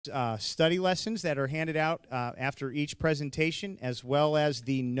study lessons that are handed out after each presentation, as well as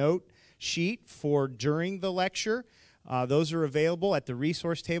the note sheet for during the lecture. Those are available at the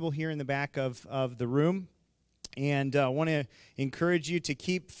resource table here in the back of the room. And I want to encourage you to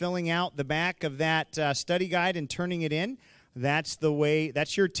keep filling out the back of that study guide and turning it in. That's the way.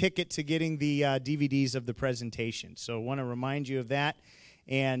 That's your ticket to getting the DVDs of the presentation. So I want to remind you of that,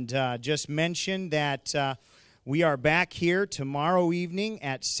 and just mention that we are back here tomorrow evening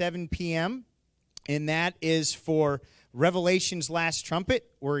at 7 p.m., and that is for Revelation's Last Trumpet.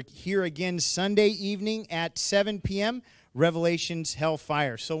 We're here again Sunday evening at 7 p.m., Revelation's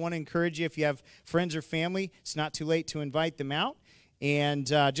Hellfire. So I want to encourage you, if you have friends or family, it's not too late to invite them out. And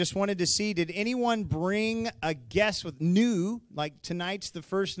just wanted to see, did anyone bring a guest with new, like tonight's the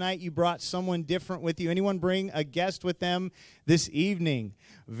first night you brought someone different with you? Anyone bring a guest with them this evening?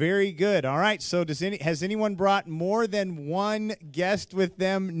 Very good. All right, so has anyone brought more than one guest with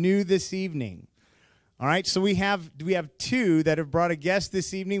them new this evening? All right, so we have two that have brought a guest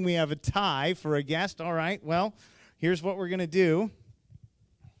this evening. We have a tie for a guest. All right, well, here's what we're going to do.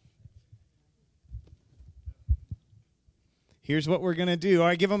 Here's what we're going to do. All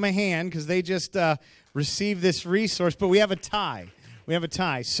right, give them a hand because they just received this resource, but we have a tie. We have a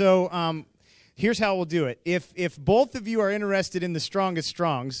tie. So here's how we'll do it. If both of you are interested in the Strongest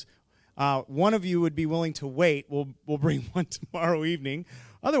Strongs, one of you would be willing to wait. We'll bring one tomorrow evening.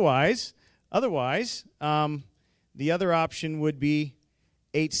 Otherwise, the other option would be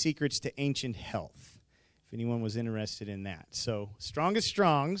 8 Secrets to Ancient Health, if anyone was interested in that. So Strongest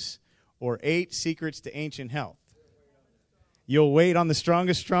Strongs or 8 Secrets to Ancient Health. You'll wait on the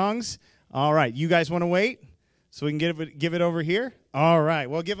Strongest Strongs? All right. You guys want to wait so we can give it over here? All right.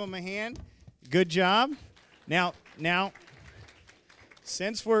 Well, give them a hand. Good job. Now,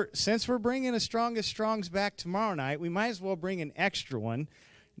 since we're bringing a Strongest Strongs back tomorrow night, we might as well bring an extra one.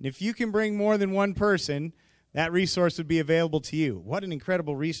 And if you can bring more than one person, that resource would be available to you. What an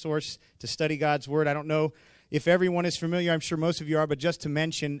incredible resource to study God's Word. I don't know if everyone is familiar, I'm sure most of you are, but just to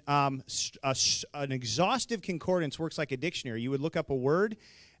mention, an exhaustive concordance works like a dictionary. You would look up a word.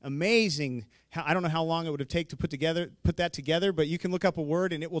 Amazing. I don't know how long it would have taken to put that together, but you can look up a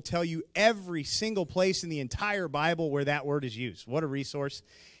word, and it will tell you every single place in the entire Bible where that word is used. What a resource.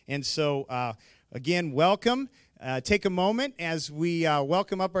 And so, again, welcome. Take a moment as we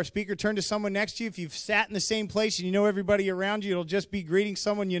welcome up our speaker. Turn to someone next to you. If you've sat in the same place and you know everybody around you, it'll just be greeting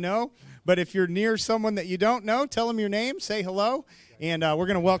someone you know. But if you're near someone that you don't know, tell them your name, say hello, and we're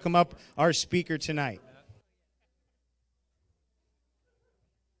going to welcome up our speaker tonight.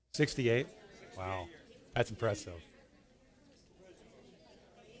 68? Wow, that's impressive.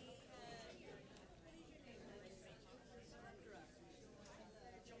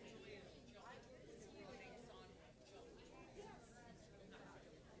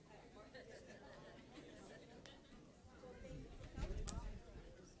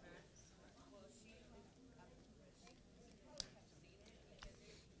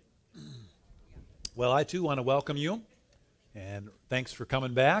 Well, I too want to welcome you, and thanks for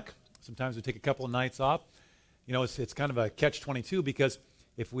coming back. Sometimes we take a couple of nights off. You know, it's kind of a catch-22 because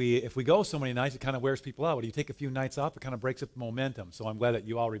if we go so many nights, it kind of wears people out. When you take a few nights off, it kind of breaks up the momentum. So I'm glad that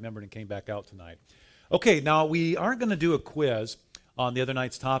you all remembered and came back out tonight. Okay, now we aren't going to do a quiz on the other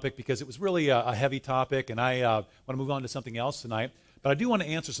night's topic because it was really a heavy topic, and I want to move on to something else tonight. But I do want to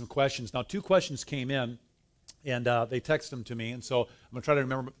answer some questions. Now, 2 questions came in. And they texted them to me, and so I'm going to try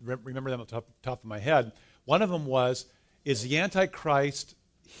to remember them off the top of my head. One of them was, is the Antichrist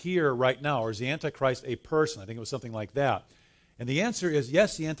here right now, or is the Antichrist a person? I think it was something like that. And the answer is,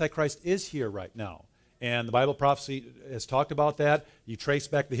 yes, the Antichrist is here right now. And the Bible prophecy has talked about that. You trace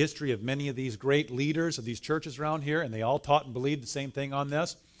back the history of many of these great leaders of these churches around here, and they all taught and believed the same thing on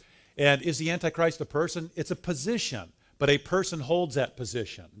this. And is the Antichrist a person? It's a position. But a person holds that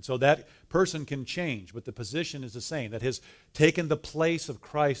position. And so that person can change, but the position is the same. That has taken the place of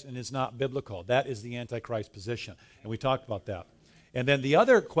Christ and is not biblical. That is the Antichrist position. And we talked about that. And then the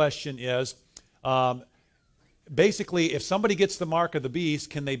other question is, basically, if somebody gets the mark of the beast,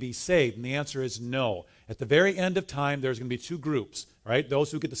 can they be saved? And the answer is no. At the very end of time, there's going to be 2 groups, right?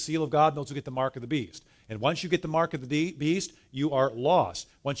 Those who get the seal of God and those who get the mark of the beast. And once you get the mark of the beast, you are lost.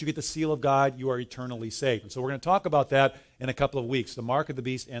 Once you get the seal of God, you are eternally saved. And so we're going to talk about that in a couple of weeks, the mark of the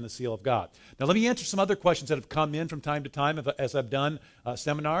beast and the seal of God. Now let me answer some other questions that have come in from time to time as I've done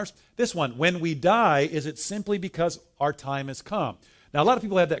seminars. This one, when we die, is it simply because our time has come? Now a lot of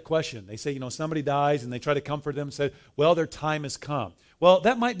people have that question. They say, somebody dies and they try to comfort them and say, well, their time has come. Well,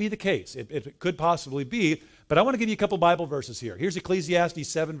 that might be the case. It could possibly be, but I want to give you a couple Bible verses here. Here's Ecclesiastes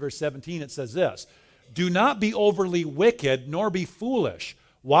 7, verse 17. It says this, do not be overly wicked, nor be foolish.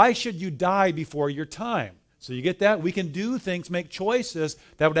 Why should you die before your time? So you get that? We can do things, make choices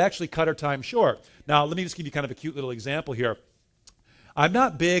that would actually cut our time short. Now, let me just give you kind of a cute little example here. I'm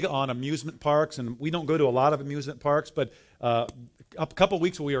not big on amusement parks, and we don't go to a lot of amusement parks, but a couple of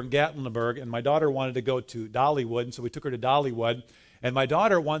weeks ago we were in Gatlinburg, and my daughter wanted to go to Dollywood, and so we took her to Dollywood. And my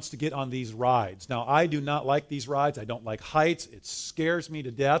daughter wants to get on these rides. Now, I do not like these rides. I don't like heights. It scares me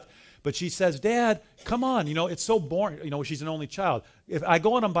to death. But she says, Dad, come on. It's so boring. She's an only child. If I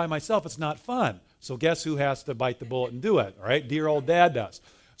go on them by myself, it's not fun. So guess who has to bite the bullet and do it, all right? Dear old Dad does.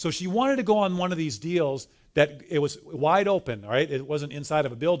 So she wanted to go on one of these deals that it was wide open, all right? It wasn't inside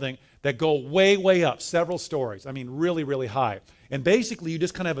of a building, that go way, way up, several stories. I mean, really, really high. And basically, you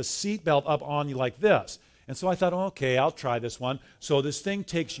just kind of have a seatbelt up on you like this. And so I thought, okay, I'll try this one. So this thing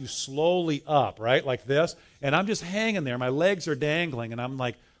takes you slowly up, right, like this. And I'm just hanging there. My legs are dangling. And I'm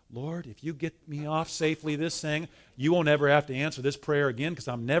like, Lord, if you get me off safely this thing, you won't ever have to answer this prayer again because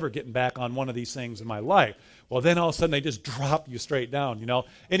I'm never getting back on one of these things in my life. Well, then all of a sudden they just drop you straight down,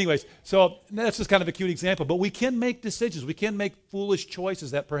 Anyways, so that's just kind of a cute example. But we can make decisions. We can make foolish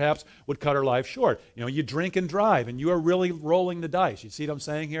choices that perhaps would cut our life short. You drink and drive, and you are really rolling the dice. You see what I'm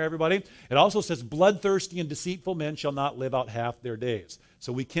saying here, everybody? It also says, bloodthirsty and deceitful men shall not live out half their days.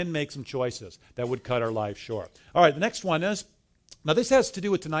 So we can make some choices that would cut our life short. All right, the next one is, now this has to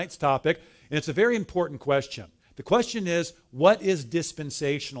do with tonight's topic, and it's a very important question. The question is, what is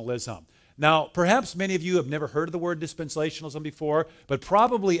dispensationalism? Now, perhaps many of you have never heard of the word dispensationalism before, but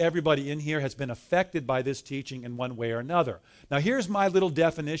probably everybody in here has been affected by this teaching in one way or another. Now, here's my little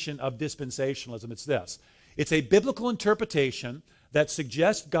definition of dispensationalism. It's this. It's a biblical interpretation that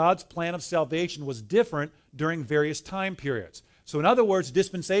suggests God's plan of salvation was different during various time periods. So, in other words,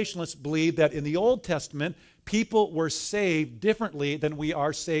 dispensationalists believe that in the Old Testament, people were saved differently than we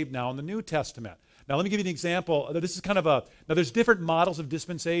are saved now in the New Testament. Now, let me give you an example. This is kind of now there's different models of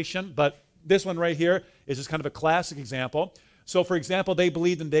dispensation, but this one right here is just kind of a classic example. So, for example, they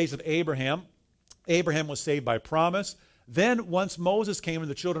believed in the days of Abraham. Abraham was saved by promise. Then, once Moses came and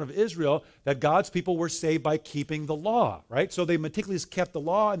the children of Israel, that God's people were saved by keeping the law, right? So they meticulously kept the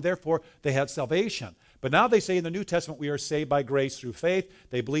law, and therefore they had salvation. But now they say in the New Testament we are saved by grace through faith.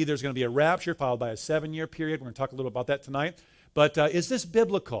 They believe there's going to be a rapture followed by a 7-year period. We're going to talk a little about that tonight. But is this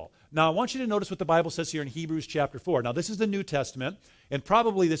biblical? Now, I want you to notice what the Bible says here in Hebrews chapter 4. Now, this is the New Testament, and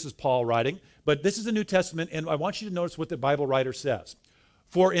probably this is Paul writing, but this is the New Testament, and I want you to notice what the Bible writer says.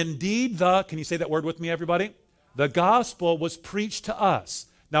 For indeed can you say that word with me, everybody? The gospel was preached to us.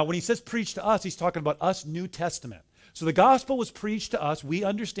 Now, when he says preached to us, he's talking about us, New Testament. So the gospel was preached to us. We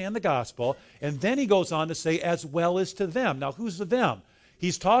understand the gospel. And then he goes on to say, as well as to them. Now, who's the them?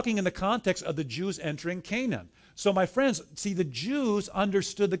 He's talking in the context of the Jews entering Canaan. So my friends, see, the Jews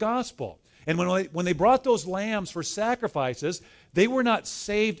understood the gospel. And when they brought those lambs for sacrifices, they were not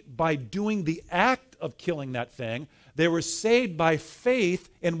saved by doing the act of killing that thing. They were saved by faith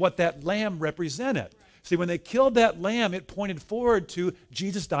in what that lamb represented. See, when they killed that lamb, it pointed forward to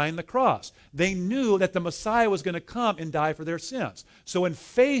Jesus dying on the cross. They knew that the Messiah was going to come and die for their sins. So in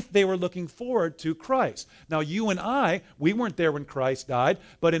faith, they were looking forward to Christ. Now, you and I, we weren't there when Christ died,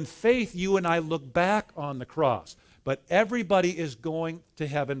 but in faith, you and I look back on the cross. But everybody is going to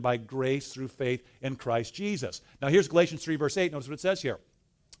heaven by grace through faith in Christ Jesus. Now, here's Galatians 3, verse 8. Notice what it says here.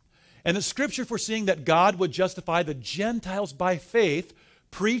 And the scripture, foreseeing that God would justify the Gentiles by faith,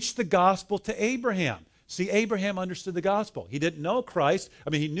 preached the gospel to Abraham. See, Abraham understood the gospel. He didn't know Christ.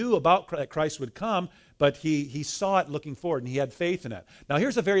 He knew about that Christ would come, but he saw it looking forward, and he had faith in it. Now,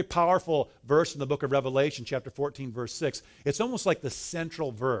 here's a very powerful verse in the book of Revelation, chapter 14, verse 6. It's almost like the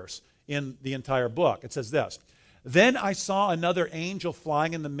central verse in the entire book. It says this, Then I saw another angel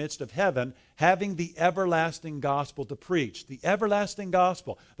flying in the midst of heaven, having the everlasting gospel to preach. The everlasting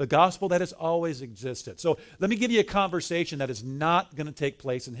gospel, the gospel that has always existed. So let me give you a conversation that is not going to take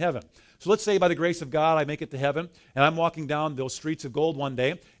place in heaven. So let's say by the grace of God I make it to heaven, and I'm walking down those streets of gold one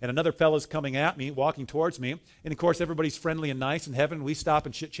day, and another fellow's coming at me, walking towards me. And of course, everybody's friendly and nice in heaven. We stop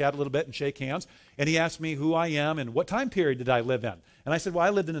and chit-chat a little bit and shake hands. And he asked me who I am and what time period did I live in. And I said, well, I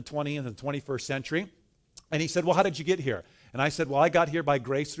lived in the 20th and the 21st century. And he said, well, how did you get here? And I said, well, I got here by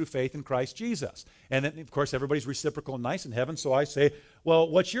grace through faith in Christ Jesus. And then, of course, everybody's reciprocal and nice in heaven. So I say, well,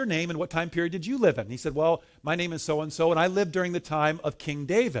 what's your name and what time period did you live in? And he said, well, my name is so-and-so, and I lived during the time of King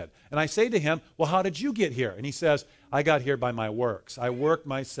David. And I say to him, well, how did you get here? And he says, I got here by my works. I worked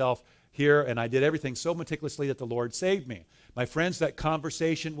myself here, and I did everything so meticulously that the Lord saved me. My friends, that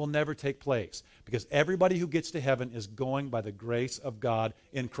conversation will never take place because everybody who gets to heaven is going by the grace of God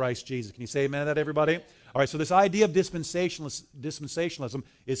in Christ Jesus. Can you say amen to that, everybody? All right, so this idea of dispensationalism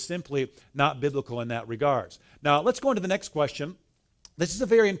is simply not biblical in that regards. Now, let's go into the next question. This is a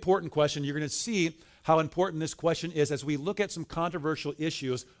very important question. You're going to see how important this question is as we look at some controversial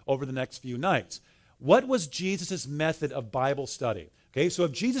issues over the next few nights. What was Jesus' method of Bible study? Okay, so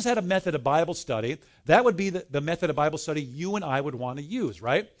if Jesus had a method of Bible study, that would be the method of Bible study you and I would want to use,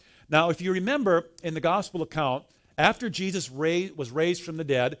 right? Now, if you remember in the gospel account, after Jesus was raised from the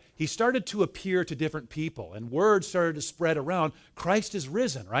dead, he started to appear to different people, and word started to spread around, Christ is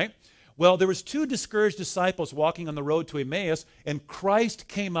risen, right? Well, there was 2 discouraged disciples walking on the road to Emmaus, and Christ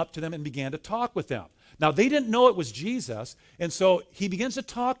came up to them and began to talk with them. Now, they didn't know it was Jesus, and so he begins to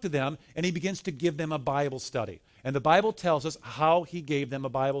talk to them, and he begins to give them a Bible study. And the Bible tells us how he gave them a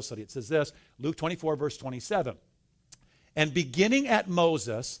Bible study. It says this, Luke 24, verse 27. And beginning at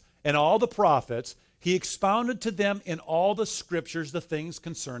Moses and all the prophets, he expounded to them in all the scriptures the things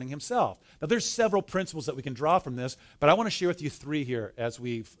concerning himself. Now, there's several principles that we can draw from this, but I want to share with you 3 here as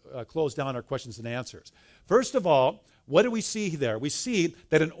we close down our questions and answers. First of all, what do we see there? We see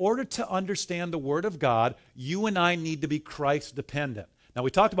that in order to understand the Word of God, you and I need to be Christ-dependent. Now, we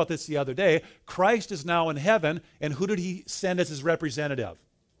talked about this the other day. Christ is now in heaven, and who did he send as his representative?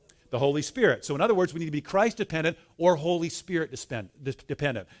 The Holy Spirit. So in other words, we need to be Christ-dependent or Holy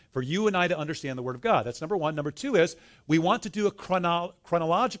Spirit-dependent for you and I to understand the Word of God. That's number 1. Number 2 is we want to do a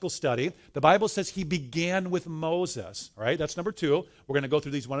chronological study. The Bible says he began with Moses. All right, that's number 2. We're going to go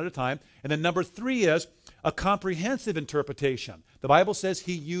through these one at a time. And then number 3 is a comprehensive interpretation. The Bible says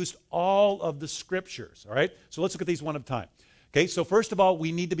he used all of the Scriptures. All right, so let's look at these one at a time. Okay, so first of all,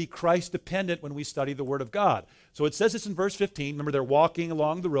 we need to be Christ-dependent when we study the Word of God. So it says this in verse 15. Remember, they're walking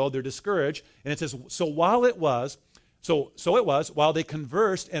along the road. They're discouraged. And it says, so it was, while they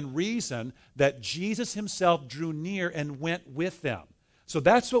conversed and reasoned, that Jesus himself drew near and went with them. So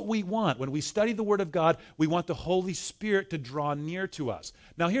that's what we want. When we study the Word of God, we want the Holy Spirit to draw near to us.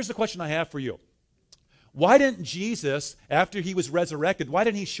 Now, here's the question I have for you. Why didn't Jesus, after he was resurrected, why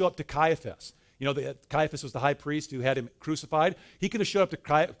didn't he show up to Caiaphas? You know, Caiaphas was the high priest who had him crucified. He could have showed up to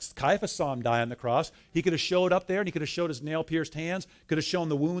Caiaphas, saw him die on the cross. He could have showed up there, and he could have showed his nail-pierced hands, could have shown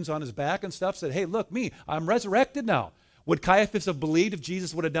the wounds on his back and stuff, said, hey, look, me, I'm resurrected now. Would Caiaphas have believed if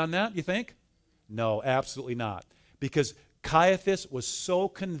Jesus would have done that, you think? No, absolutely not. Because Caiaphas was so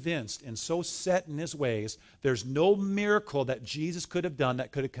convinced and so set in his ways, there's no miracle that Jesus could have done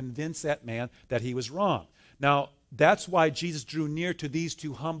that could have convinced that man that he was wrong. Now, that's why Jesus drew near to these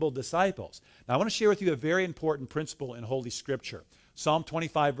 2 humble disciples. Now, I want to share with you a very important principle in Holy Scripture. Psalm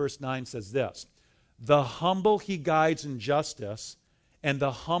 25, verse 9 says this, the humble he guides in justice, and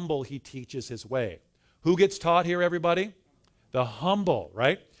the humble he teaches his way. Who gets taught here, everybody? The humble,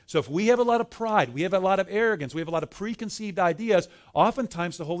 right? So if we have a lot of pride, we have a lot of arrogance, we have a lot of preconceived ideas,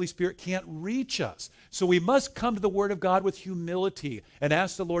 oftentimes the Holy Spirit can't reach us. So we must come to the Word of God with humility and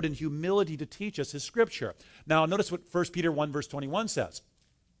ask the Lord in humility to teach us his Scripture. Now notice what 1 Peter 1 verse 21 says.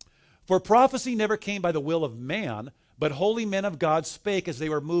 For prophecy never came by the will of man, but holy men of God spake as they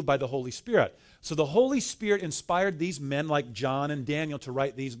were moved by the Holy Spirit. So the Holy Spirit inspired these men like John and Daniel to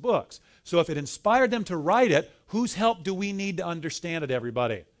write these books. So if it inspired them to write it, whose help do we need to understand it,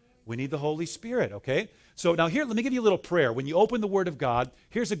 everybody? We need the Holy Spirit, okay? So now here, let me give you a little prayer. When you open the Word of God,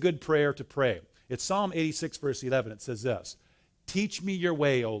 here's a good prayer to pray. It's Psalm 86, verse 11. It says this, teach me your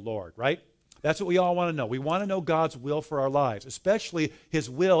way, O Lord, right? That's what we all want to know. We want to know God's will for our lives, especially his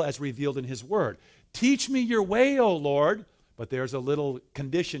will as revealed in his Word. Teach me your way, O Lord. But there's a little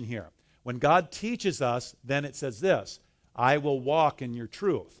condition here. When God teaches us, then it says this, I will walk in your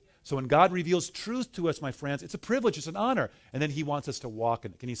truth. So when God reveals truth to us, my friends, it's a privilege, it's an honor. And then he wants us to walk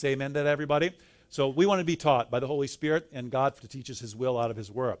in it. Can you say amen to that, everybody? So we want to be taught by the Holy Spirit and God to teach us his will out of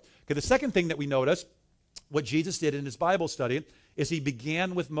his word. Okay, the second thing that we notice, what Jesus did in his Bible study, is he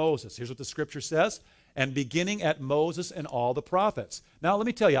began with Moses. Here's what the scripture says, and beginning at Moses and all the prophets. Now, let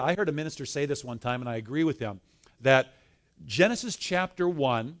me tell you, I heard a minister say this one time, and I agree with him, that Genesis chapter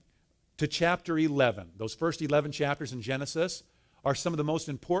 1 to chapter 11, those first 11 chapters in Genesis, are some of the most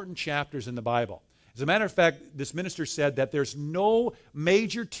important chapters in the Bible. As a matter of fact, this minister said that there's no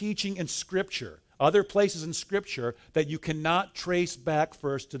major teaching in Scripture, other places in Scripture, that you cannot trace back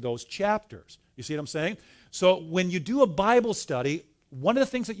first to those chapters. You see what I'm saying? So when you do a Bible study, one of the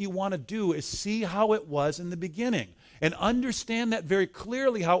things that you want to do is see how it was in the beginning and understand that very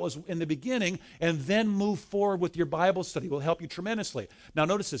clearly how it was in the beginning, and then move forward with your Bible study. It will help you tremendously. Now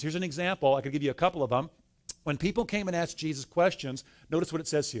notice this. Here's an example. I could give you a couple of them. When people came and asked Jesus questions, notice what it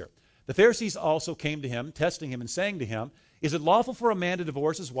says here. The Pharisees also came to him, testing him and saying to him, is it lawful for a man to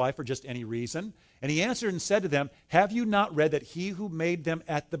divorce his wife for just any reason? And he answered and said to them, have you not read that he who made them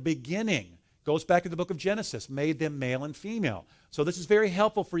at the beginning, goes back to the book of Genesis, made them male and female? So this is very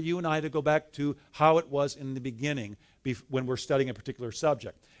helpful for you and I to go back to how it was in the beginning. when we're studying a particular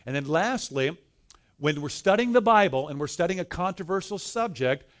subject. And then lastly, when we're studying the Bible and we're studying a controversial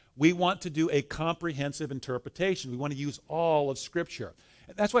subject, we want to do a comprehensive interpretation. We want to use all of Scripture.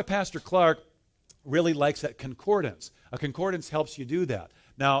 And that's why Pastor Clark really likes that concordance. A concordance helps you do that.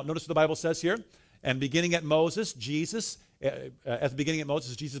 Now, notice what the Bible says here. And beginning at Moses, Jesus, at the beginning of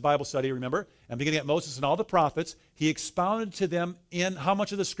Moses, Jesus' Bible study, remember? And beginning at Moses and all the prophets, he expounded to them in how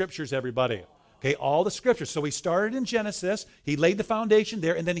much of the Scriptures, everybody? Okay, all the Scriptures. So he started in Genesis, he laid the foundation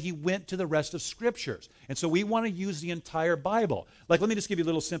there, and then he went to the rest of Scriptures. And so we want to use the entire Bible. Like, let me just give you a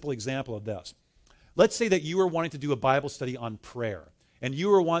little simple example of this. Let's say that you are wanting to do a Bible study on prayer, and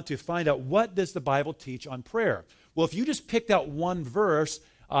you are wanting to find out what does the Bible teach on prayer. Well, if you just picked out one verse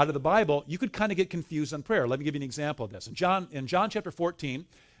out of the Bible, you could kind of get confused on prayer. Let me give you an example of this. In John chapter 14,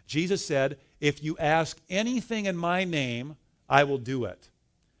 Jesus said, if you ask anything in my name, I will do it.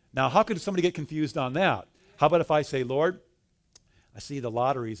 Now, how could somebody get confused on that? How about if I say, Lord, I see the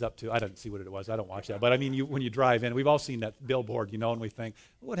lottery's up to, I didn't see what it was, I don't watch that, but I mean, when you drive in, we've all seen that billboard, and we think,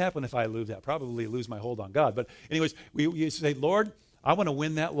 what happened if I lose that? Probably lose my hold on God. But anyways, you say, Lord, I want to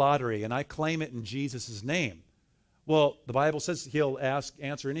win that lottery, and I claim it in Jesus' name. Well, the Bible says he'll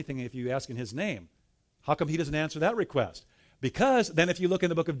answer anything if you ask in his name. How come he doesn't answer that request? Because then if you look in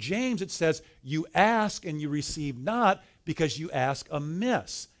the book of James, it says, you ask and you receive not because you ask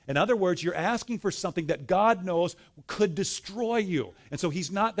amiss. In other words, you're asking for something that God knows could destroy you. And so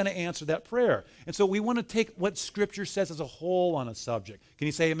he's not going to answer that prayer. And so we want to take what Scripture says as a whole on a subject. Can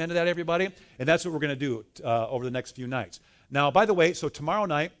you say amen to that, everybody? And that's what we're going to do over the next few nights. Now, by the way, so tomorrow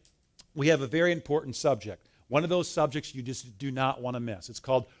night, we have a very important subject. One of those subjects you just do not want to miss. It's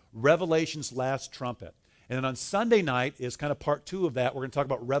called Revelation's Last Trumpet. And then on Sunday night is kind of part 2 of that. We're going to talk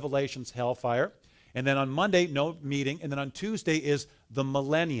about Revelation's Hellfire. And then on Monday, no meeting. And then on Tuesday is the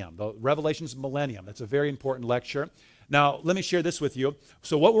Millennium, the Revelation's Millennium. That's a very important lecture. Now, let me share this with you.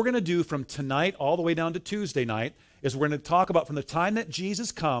 So what we're going to do from tonight all the way down to Tuesday night is we're going to talk about from the time that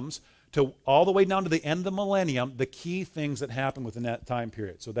Jesus comes to all the way down to the end of the millennium, the key things that happen within that time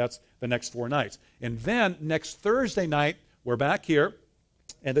period. So that's the next 4 nights. And then next Thursday night, we're back here,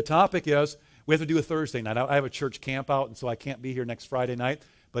 and the topic is, we have to do a Thursday night. I have a church camp out, and so I can't be here next Friday night.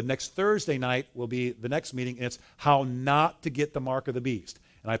 But next Thursday night will be the next meeting, and it's how not to get the mark of the beast.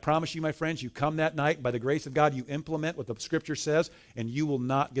 And I promise you, my friends, you come that night, and by the grace of God, you implement what the Scripture says, and you will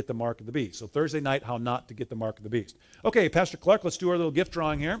not get the mark of the beast. So Thursday night, how not to get the mark of the beast. Okay, Pastor Clark, let's do our little gift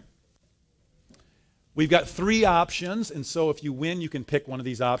drawing here. We've got 3 options, and so if you win, you can pick one of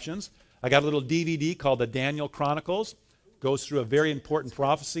these options. I got a little DVD called the Daniel Chronicles. Goes through a very important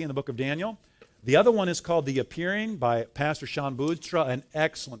prophecy in the book of Daniel. The other one is called The Appearing by Pastor Sean Boonstra, an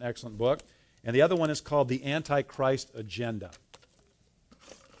excellent, excellent book. And the other one is called The Antichrist Agenda.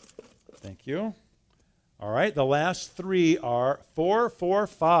 Thank you. All right, the last 3 are 4, 4,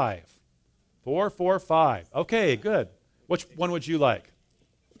 5. 4, 4, 5. Okay, good. Which one would you like?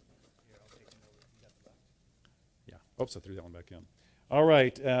 Oops, I threw that one back in. All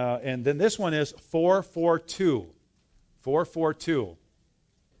right, and then this one is 442. 442.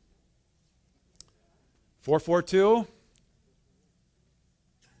 442.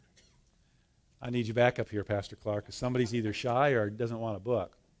 I need you back up here, Pastor Clark, because somebody's either shy or doesn't want a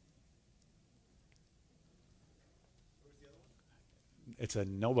book. It's a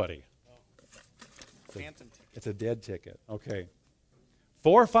nobody. Phantom ticket. It's a dead ticket. Okay.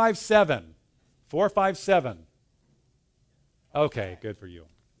 457. 457. Okay, good for you.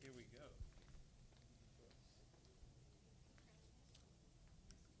 Here we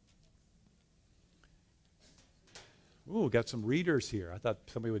go. Ooh, got some readers here. I thought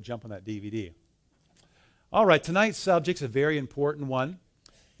somebody would jump on that DVD. All right, tonight's subject's a very important one,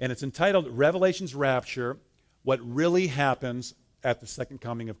 and it's entitled Revelation's Rapture, What Really Happens at the Second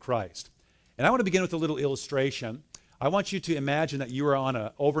Coming of Christ. And I want to begin with a little illustration. I want you to imagine that you are on an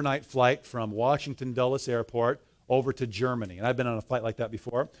overnight flight from Washington Dulles Airport over to Germany. And I've been on a flight like that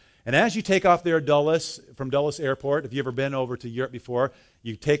before. And as you take off there from Dulles Airport, if you've ever been over to Europe before,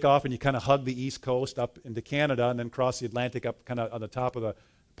 you take off and you kind of hug the East Coast up into Canada and then cross the Atlantic up kind of on the top of the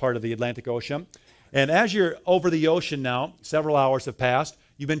part of the Atlantic Ocean. And as you're over the ocean now, several hours have passed,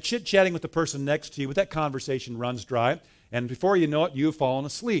 you've been chit-chatting with the person next to you, but that conversation runs dry. And before you know it, you've fallen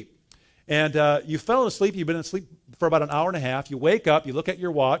asleep. And you fell asleep, you've been asleep for about an hour and a half. You wake up, you look at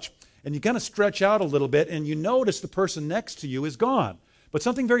your watch, and you kind of stretch out a little bit, and you notice the person next to you is gone. But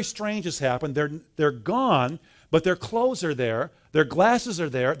something very strange has happened. They're gone, but their clothes are there, their glasses are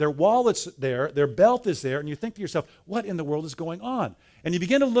there, their wallet's there, their belt is there, and you think to yourself, what in the world is going on? And you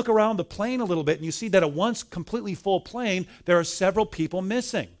begin to look around the plane a little bit, and you see that at once completely full plane, there are several people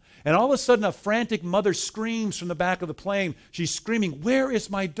missing. And all of a sudden, a frantic mother screams from the back of the plane. She's screaming, "Where is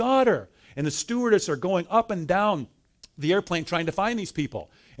my daughter?" And the stewardess are going up and down the airplane trying to find these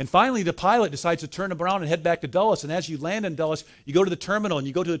people. And finally, the pilot decides to turn around and head back to Dulles. And as you land in Dulles, you go to the terminal and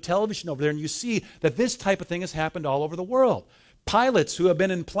you go to the television over there and you see that this type of thing has happened all over the world. Pilots who have been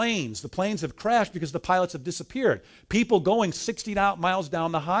in planes, the planes have crashed because the pilots have disappeared. People going 60 miles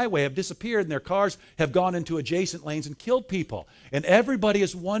down the highway have disappeared and their cars have gone into adjacent lanes and killed people. And everybody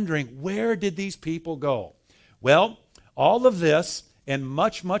is wondering, where did these people go? Well, all of this and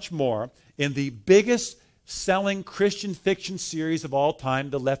much, much more in the biggest selling Christian fiction series of all time,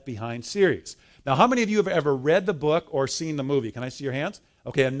 the Left Behind series. Now, how many of you have ever read the book or seen the movie? Can I see your hands?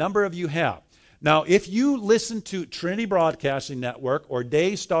 Okay, a number of you have. Now, if you listen to Trinity Broadcasting Network or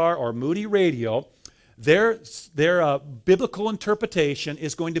Daystar or Moody Radio, their biblical interpretation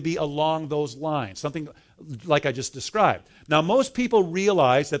is going to be along those lines, something like I just described. Now, most people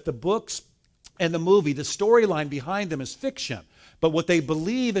realize that the books and the movie, the storyline behind them is fiction. But what they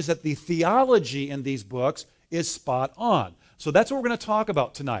believe is that the theology in these books is spot on. So that's what we're going to talk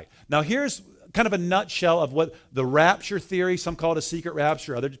about tonight. Now, here's kind of a nutshell of what the rapture theory, some call it a secret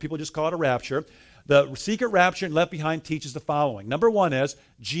rapture, other people just call it a rapture. The secret rapture in Left Behind teaches the following. Number one is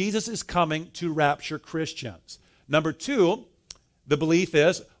Jesus is coming to rapture Christians. Number two, the belief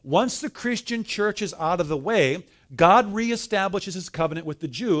is once the Christian church is out of the way, God reestablishes his covenant with the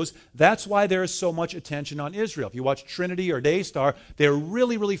Jews. That's why there is so much attention on Israel. If you watch Trinity or Daystar, they're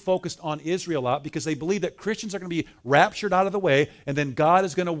really, really focused on Israel a lot because they believe that Christians are going to be raptured out of the way and then God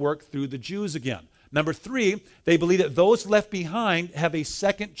is going to work through the Jews again. Number three, they believe that those left behind have a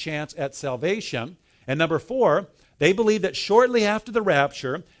second chance at salvation. And number four, they believe that shortly after the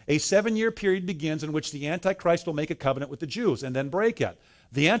rapture, a 7-year period begins in which the Antichrist will make a covenant with the Jews and then break it.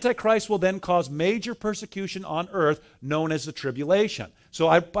 The Antichrist will then cause major persecution on earth known as the tribulation. So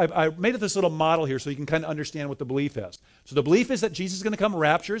I made this little model here so you can kind of understand what the belief is. So the belief is that Jesus is going to come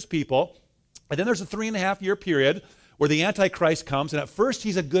rapture his people, and then there's a 3.5-year period where the Antichrist comes, and at first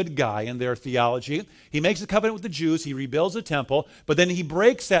he's a good guy in their theology. He makes a covenant with the Jews, he rebuilds the temple, but then he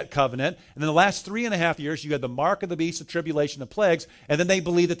breaks that covenant, and in the last 3.5 years you had the mark of the beast, the tribulation, the plagues, and then they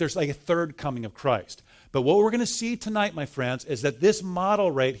believe that there's like a third coming of Christ. But what we're going to see tonight, my friends, is that this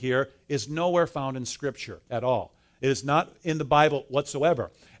model right here is nowhere found in Scripture at all. It is not in the Bible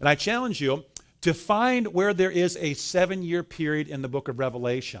whatsoever. And I challenge you to find where there is a 7-year period in the book of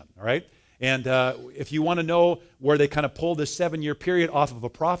Revelation, all right? And if you want to know where they kind of pull this 7-year period off of a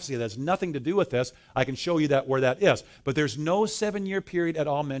prophecy that has nothing to do with this, I can show you that where that is. But there's no 7-year period at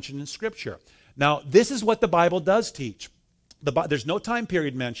all mentioned in Scripture. Now, this is what the Bible does teach. There's no time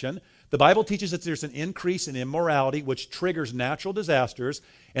period mentioned. The Bible teaches that there's an increase in immorality, which triggers natural disasters,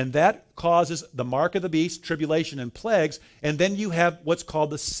 and that causes the mark of the beast, tribulation, and plagues, and then you have what's called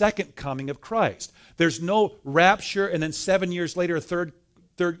the second coming of Christ. There's no rapture, and then 7 years later, a third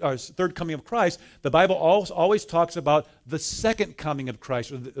coming of Christ. The Bible always talks about the second coming of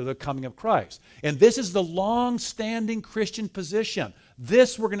Christ, or the coming of Christ. And this is the long-standing Christian position.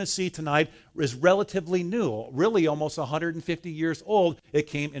 This we're going to see tonight is relatively new, really almost 150 years old. It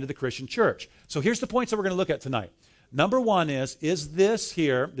came into the Christian church. So here's the points that we're going to look at tonight. Number one is this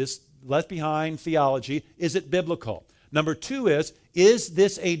here, this Left Behind theology, is it biblical? Number two is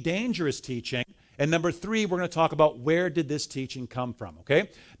this a dangerous teaching? And number three, we're going to talk about where did this teaching come from, okay?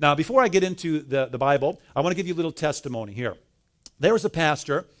 Now, before I get into the Bible, I want to give you a little testimony here. There was a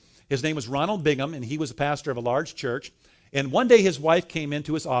pastor. His name was Ronald Bingham, and he was a pastor of a large church. And one day his wife came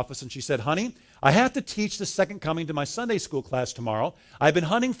into his office, and she said, "Honey, I have to teach the second coming to my Sunday school class tomorrow. I've been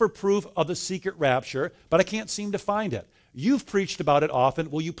hunting for proof of the secret rapture, but I can't seem to find it. You've preached about it often.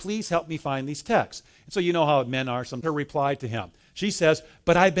 Will you please help me find these texts?" And so you know how men are. Her reply to him. She says,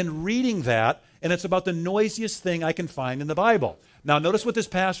 "But I've been reading that, and it's about the noisiest thing I can find in the Bible." Now, notice what this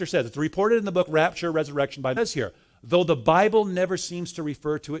pastor says. It's reported in the book Rapture, Resurrection by says here, though the Bible never seems to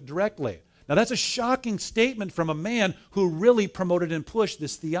refer to it directly. Now, that's a shocking statement from a man who really promoted and pushed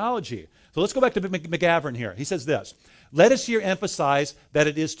this theology. So let's go back to McGavran here. He says this, "Let us here emphasize that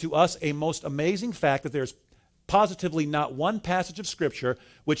it is to us a most amazing fact that there's positively not one passage of Scripture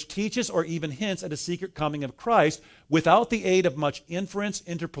which teaches or even hints at a secret coming of Christ without the aid of much inference,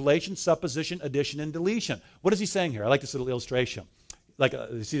 interpolation, supposition, addition, and deletion." What is he saying here? I like this little illustration. Like,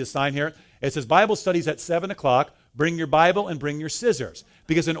 you see the sign here? It says, "Bible studies at 7 o'clock. Bring your Bible and bring your scissors."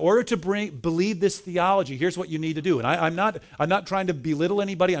 Because in order to believe this theology, here's what you need to do. And I'm not trying to belittle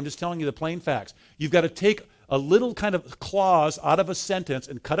anybody. I'm just telling you the plain facts. You've got to take a little kind of clause out of a sentence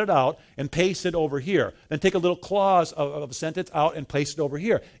and cut it out and paste it over here. Then take a little clause of a sentence out and paste it over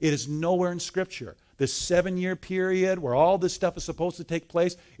here. It is nowhere in Scripture. this 7-year period where all this stuff is supposed to take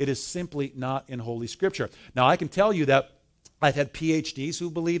place, it is simply not in Holy Scripture. Now, I can tell you that I've had PhDs who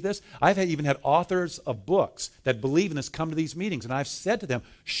believe this. I've even had authors of books that believe in this come to these meetings, and I've said to them,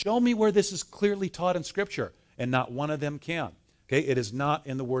 show me where this is clearly taught in Scripture, and not one of them can. Okay, it is not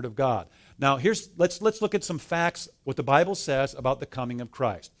in the Word of God. Now, let's look at some facts, what the Bible says about the coming of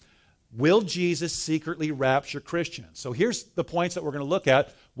Christ. Will Jesus secretly rapture Christians? So here's the points that we're going to look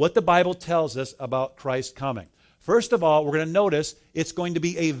at, what the Bible tells us about Christ coming. First of all, we're going to notice it's going to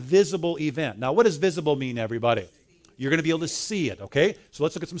be a visible event. Now, what does visible mean, everybody? You're going to be able to see it, okay? So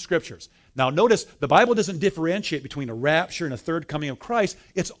let's look at some scriptures. Now, notice the Bible doesn't differentiate between a rapture and a third coming of Christ.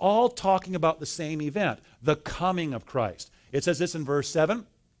 It's all talking about the same event, the coming of Christ. It says this in verse 7,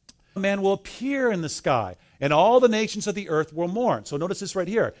 a man will appear in the sky, and all the nations of the earth will mourn. So notice this right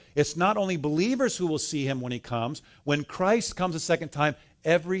here. It's not only believers who will see him when he comes. When Christ comes a second time,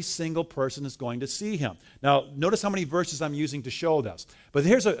 every single person is going to see him. Now, notice how many verses I'm using to show this. But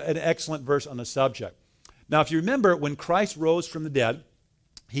here's an excellent verse on the subject. Now, if you remember, when Christ rose from the dead,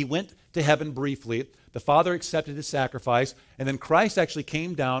 he went to heaven briefly. The Father accepted his sacrifice, and then Christ actually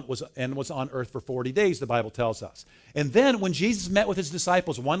came down and was on earth for 40 days, the Bible tells us. And then when Jesus met with his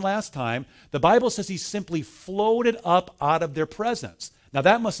disciples one last time, the Bible says he simply floated up out of their presence. Now,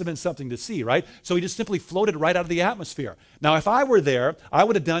 that must have been something to see, right? So he just simply floated right out of the atmosphere. Now, if I were there, I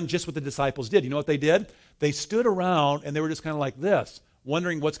would have done just what the disciples did. You know what they did? They stood around, and they were just kind of like this,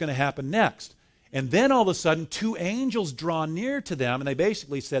 wondering what's going to happen next. And then all of a sudden, 2 angels draw near to them, and they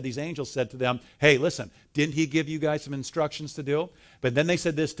basically said, these angels said to them, hey, listen, didn't he give you guys some instructions to do? But then they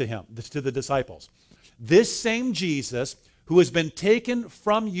said this to the disciples. This same Jesus who has been taken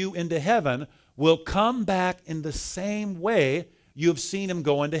from you into heaven will come back in the same way you have seen him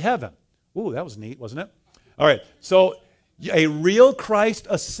go into heaven. Ooh, that was neat, wasn't it? All right, so a real Christ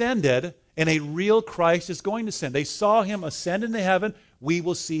ascended, and a real Christ is going to ascend. They saw him ascend into heaven. We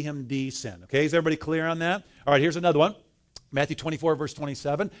will see him descend. Okay, is everybody clear on that? All right, here's another one. Matthew 24, verse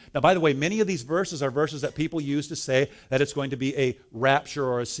 27. Now, by the way, many of these verses are verses that people use to say that it's going to be a rapture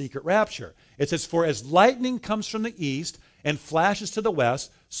or a secret rapture. It says, for as lightning comes from the east and flashes to the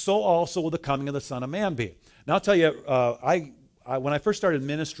west, so also will the coming of the Son of Man be. Now, I'll tell you, when I first started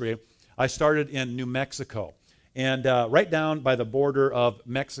ministry, I started in New Mexico, and right down by the border of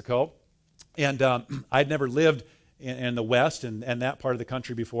Mexico. And I'd never lived in the west and that part of the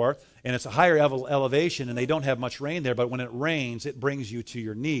country before, and it's a higher elevation, and they don't have much rain there, but when it rains, it brings you to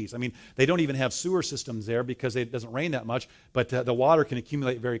your knees. I mean, they don't even have sewer systems there because it doesn't rain that much, but the water can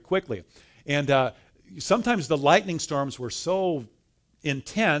accumulate very quickly. And sometimes the lightning storms were so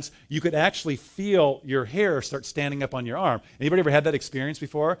intense, you could actually feel your hair start standing up on your arm. Anybody ever had that experience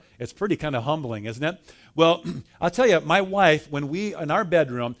before? It's pretty kind of humbling, isn't it? Well, I'll tell you, my wife, in our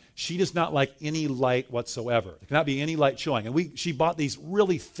bedroom, she does not like any light whatsoever. There cannot be any light showing. And she bought these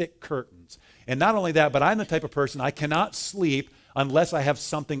really thick curtains. And not only that, but I'm the type of person, I cannot sleep unless I have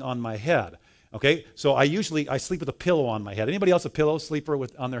something on my head. Okay, so I sleep with a pillow on my head. Anybody else a pillow sleeper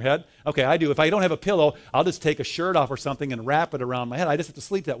on their head? Okay, I do. If I don't have a pillow, I'll just take a shirt off or something and wrap it around my head. I just have to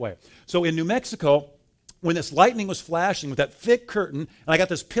sleep that way. So in New Mexico, when this lightning was flashing with that thick curtain, and I got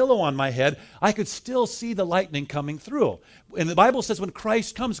this pillow on my head, I could still see the lightning coming through. And the Bible says when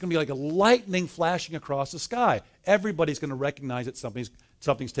Christ comes, it's going to be like a lightning flashing across the sky. Everybody's going to recognize that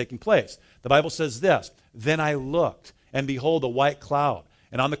something's taking place. The Bible says this, then I looked, and behold, a white cloud.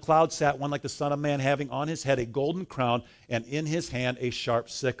 And on the cloud sat one like the Son of Man, having on his head a golden crown, and in his hand a sharp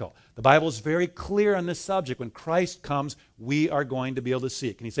sickle. The Bible is very clear on this subject. When Christ comes, we are going to be able to see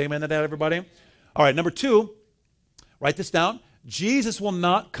it. Can you say amen to that, everybody? All right, number 2, write this down. Jesus will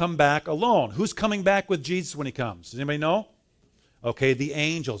not come back alone. Who's coming back with Jesus when he comes? Does anybody know? Okay, the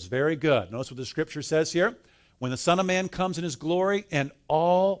angels. Very good. Notice what the scripture says here. When the Son of Man comes in his glory, and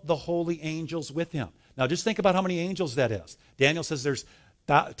all the holy angels with him. Now, just think about how many angels that is. Daniel says there's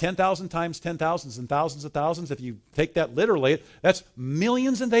 10,000 times 10,000s and thousands of thousands. If you take that literally, that's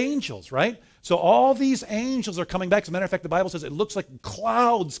millions of angels, right? So all these angels are coming back. As a matter of fact, the Bible says it looks like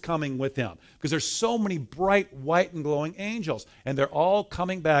clouds coming with him because there's so many bright, white, and glowing angels. And they're all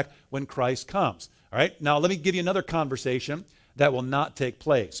coming back when Christ comes. All right? Now, let me give you another conversation that will not take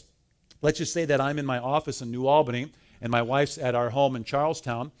place. Let's just say that I'm in my office in New Albany, and my wife's at our home in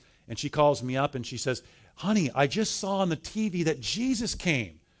Charlestown, and she calls me up and she says, honey, I just saw on the TV that Jesus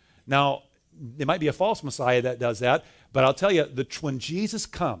came. Now, it might be a false Messiah that does that, but I'll tell you, when Jesus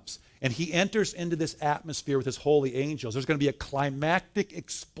comes and he enters into this atmosphere with his holy angels, there's going to be a climactic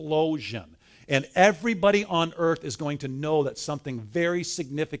explosion. And everybody on earth is going to know that something very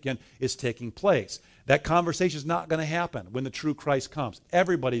significant is taking place. That conversation is not going to happen when the true Christ comes.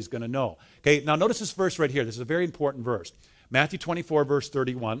 Everybody's going to know. Okay, now notice this verse right here. This is a very important verse. Matthew 24, verse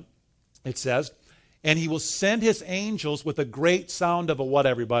 31. It says, and he will send his angels with a great sound of a what,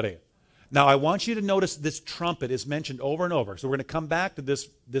 everybody? Now, I want you to notice this trumpet is mentioned over and over. So we're going to come back to this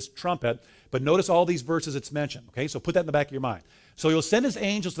trumpet, but notice all these verses it's mentioned. Okay, so put that in the back of your mind. So he'll send his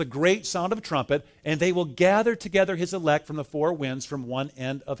angels with a great sound of a trumpet, and they will gather together his elect from the four winds from one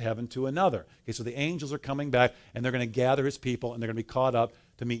end of heaven to another. Okay, so the angels are coming back, and they're going to gather his people, and they're going to be caught up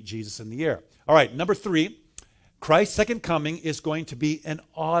to meet Jesus in the air. All right, number 3, Christ's second coming is going to be an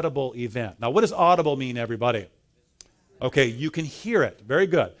audible event. Now, what does audible mean, everybody? Okay, you can hear it. Very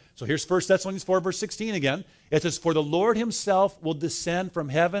good. So here's 1 Thessalonians 4, verse 16 again. It says, for the Lord himself will descend from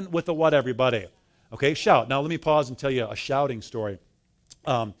heaven with a what, everybody? Okay, shout. Now let me pause and tell you a shouting story.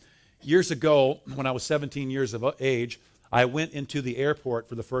 Years ago, when I was 17 years of age, I went into the airport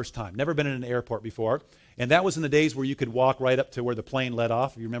for the first time. Never been in an airport before. And that was in the days where you could walk right up to where the plane let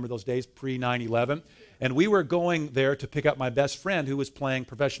off. You remember those days, pre-9/11? And we were going there to pick up my best friend who was playing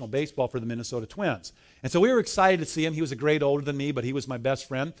professional baseball for the Minnesota Twins. And so we were excited to see him. He was a grade older than me, but he was my best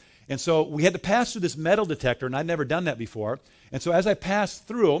friend. And so we had to pass through this metal detector, and I'd never done that before. And so as I passed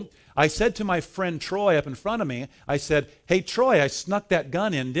through, I said to my friend Troy up in front of me, I said, hey, Troy, I snuck that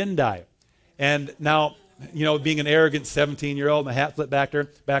gun in, didn't I? And now, you know, being an arrogant 17-year-old, my hat flipped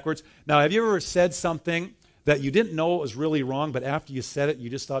backwards. Now, have you ever said something that you didn't know it was really wrong, but after you said it, you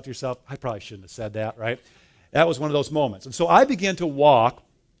just thought to yourself, I probably shouldn't have said that, right? That was one of those moments. And so I began to walk,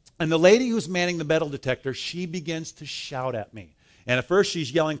 and the lady who's manning the metal detector, she begins to shout at me. And at first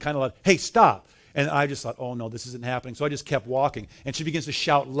she's yelling kind of like, hey, stop. And I just thought, oh, no, this isn't happening. So I just kept walking. And she begins to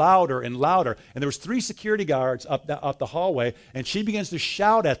shout louder and louder. And there was 3 security guards up the hallway, and she begins to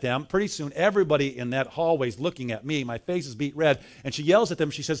shout at them. Pretty soon, everybody in that hallway is looking at me. My face is beet red. And she yells at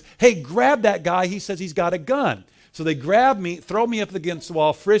them. She says, hey, grab that guy. He says he's got a gun. So they grab me, throw me up against the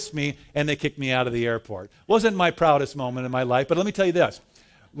wall, frisk me, and they kick me out of the airport. Wasn't my proudest moment in my life, but let me tell you this.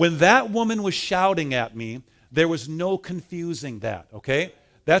 When that woman was shouting at me, there was no confusing that, okay?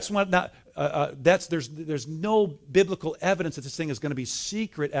 That's what not... there's no biblical evidence that this thing is going to be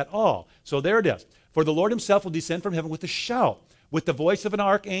secret at all. So there it is. For the Lord himself will descend from heaven with a shout, with the voice of an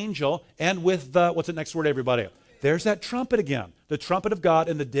archangel, and with the, what's the next word, everybody? There's that trumpet again. The trumpet of God,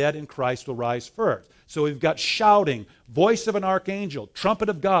 and the dead in Christ will rise first. So we've got shouting, voice of an archangel, trumpet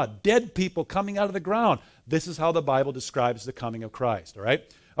of God, dead people coming out of the ground. This is how the Bible describes the coming of Christ, all right?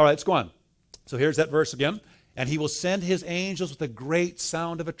 All right, let's go on. So here's that verse again. And he will send his angels with a great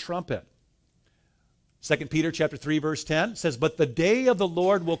sound of a trumpet. 2 Peter chapter 3, verse 10 says, but the day of the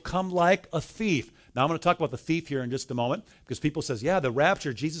Lord will come like a thief. Now, I'm going to talk about the thief here in just a moment, because people says, yeah, the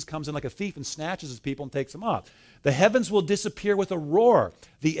rapture, Jesus comes in like a thief and snatches his people and takes them off. The heavens will disappear with a roar.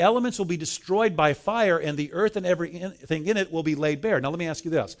 The elements will be destroyed by fire, and the earth and everything in it will be laid bare. Now, let me ask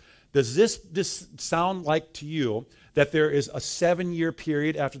you this. Does this sound like to you that there is a 7-year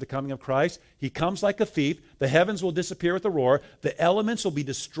period after the coming of Christ? He comes like a thief. The heavens will disappear with a roar. The elements will be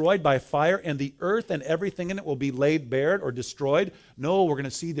destroyed by fire, and the earth and everything in it will be laid bare or destroyed. No, we're going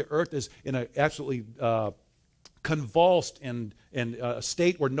to see the earth is in an absolutely convulsed and a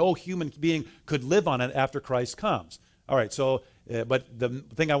state where no human being could live on it after Christ comes. All right, so, but the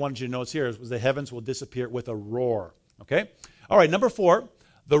thing I wanted you to notice here is the heavens will disappear with a roar. Okay? All right, number 4.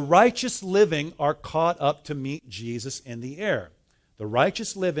 The righteous living are caught up to meet Jesus in the air. The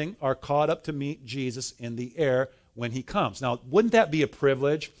righteous living are caught up to meet Jesus in the air when he comes. Now, wouldn't that be a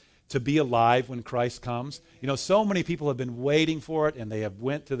privilege to be alive when Christ comes? You know, so many people have been waiting for it, and they have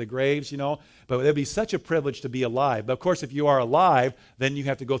went to the graves, you know, but it would be such a privilege to be alive. But, of course, if you are alive, then you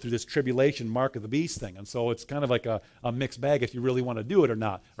have to go through this tribulation, mark of the beast thing. And so it's kind of like a mixed bag if you really want to do it or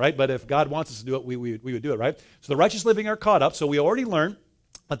not, right? But if God wants us to do it, we would do it, right? So the righteous living are caught up. So we already learned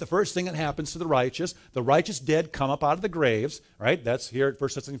but the first thing that happens to the righteous dead come up out of the graves, right? That's here at 1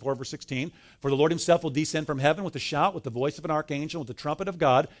 Thessalonians 4, verse 16. For the Lord himself will descend from heaven with a shout, with the voice of an archangel, with the trumpet of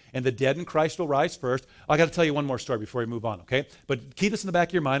God, and the dead in Christ will rise first. I got to tell you one more story before we move on, okay? But keep this in the back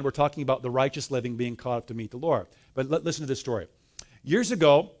of your mind. We're talking about the righteous living being caught up to meet the Lord. But listen to this story. Years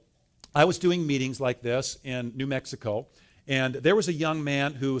ago, I was doing meetings like this in New Mexico, and there was a young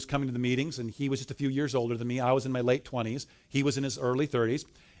man who was coming to the meetings, and he was just a few years older than me. I was in my late 20s. He was in his early 30s.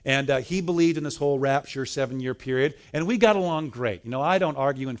 And he believed in this whole rapture 7-year period, and we got along great. You know, I don't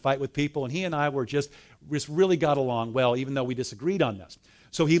argue and fight with people, and he and I were just really got along well, even though we disagreed on this.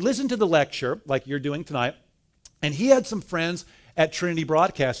 So he listened to the lecture, like you're doing tonight, and he had some friends at Trinity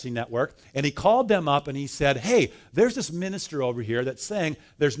Broadcasting Network, and he called them up and he said, hey, there's this minister over here that's saying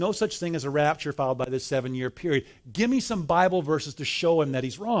there's no such thing as a rapture followed by this 7-year period. Give me some Bible verses to show him that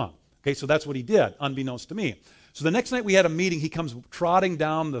he's wrong. Okay, so that's what he did, unbeknownst to me. So the next night we had a meeting, he comes trotting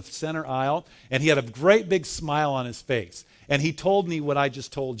down the center aisle, and he had a great big smile on his face. And he told me what I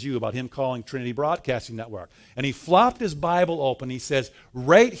just told you about him calling Trinity Broadcasting Network. And he flopped his Bible open. He says,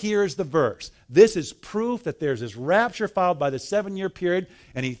 right here is the verse. This is proof that there's this rapture followed by the 7-year period.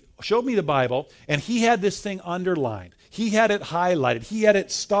 And he showed me the Bible, and he had this thing underlined. He had it highlighted. He had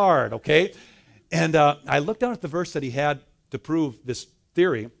it starred, okay? And I looked down at the verse that he had to prove this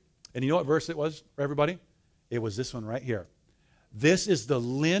theory. And you know what verse it was for everybody? It was this one right here. This is the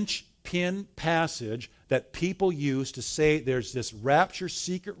linchpin passage that people use to say there's this rapture,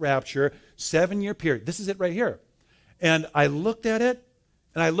 secret rapture, 7-year period. This is it right here. And I looked at it,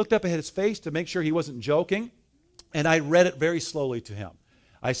 and I looked up at his face to make sure he wasn't joking, and I read it very slowly to him.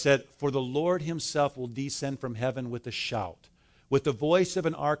 I said, for the Lord himself will descend from heaven with a shout, with the voice of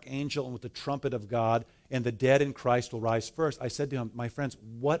an archangel and with the trumpet of God, and the dead in Christ will rise first. I said to him, my friends,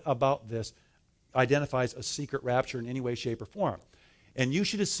 what about this identifies a secret rapture in any way, shape, or form? And you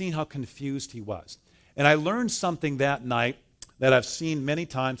should have seen how confused he was. And I learned something that night that I've seen many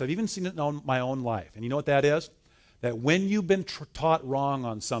times. I've even seen it in my own life. And you know what that is? That when you've been taught wrong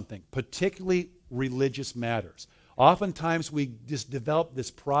on something, particularly religious matters, oftentimes we just develop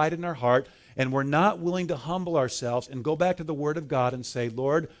this pride in our heart, and we're not willing to humble ourselves and go back to the Word of God and say,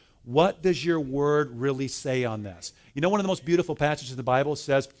 Lord, what does your Word really say on this? You know, one of the most beautiful passages in the Bible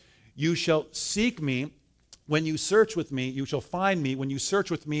says, you shall seek me when you search with me. You shall find me when you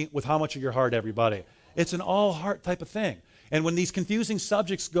search with me with how much of your heart, everybody? It's an all-heart type of thing. And when these confusing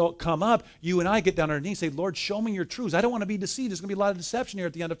subjects come up, you and I get down on our knees and say, Lord, show me your truths. I don't want to be deceived. There's going to be a lot of deception here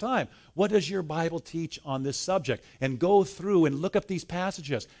at the end of time. What does your Bible teach on this subject? And go through and look up these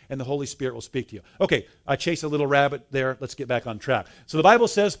passages, and the Holy Spirit will speak to you. Okay, I chased a little rabbit there. Let's get back on track. So the Bible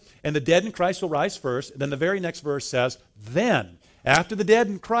says, and the dead in Christ will rise first. Then the very next verse says, then, after the dead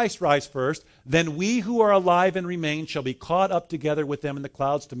in Christ rise first, then we who are alive and remain shall be caught up together with them in the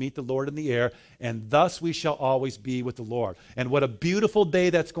clouds to meet the Lord in the air, and thus we shall always be with the Lord. And what a beautiful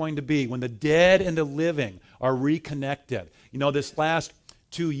day that's going to be when the dead and the living are reconnected. You know, this last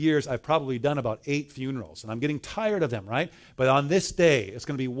 2 years, I've probably done about 8 funerals, and I'm getting tired of them, right? But on this day, it's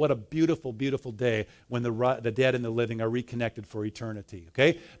going to be what a beautiful, beautiful day when the dead and the living are reconnected for eternity,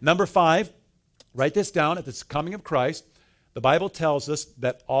 okay? Number 5, write this down. At the coming of Christ, the Bible tells us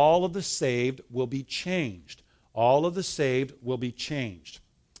that all of the saved will be changed. All of the saved will be changed.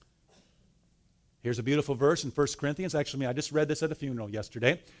 Here's a beautiful verse in 1 Corinthians. Actually, I just read this at a funeral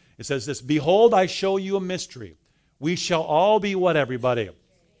yesterday. It says this, behold, I show you a mystery. We shall all be what, everybody?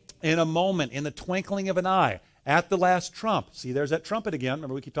 In a moment, in the twinkling of an eye, at the last trump. See, there's that trumpet again.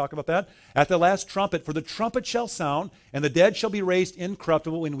 Remember we keep talking about that? At the last trumpet, for the trumpet shall sound, and the dead shall be raised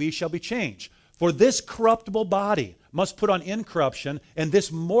incorruptible, and we shall be changed. For this corruptible body must put on incorruption, and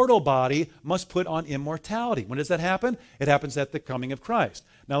this mortal body must put on immortality. When does that happen? It happens at the coming of Christ.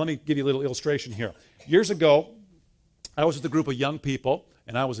 Now let me give you a little illustration here. Years ago, I was with a group of young people,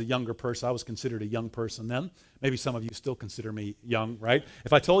 and I was a younger person. I was considered a young person then. Maybe some of you still consider me young, right?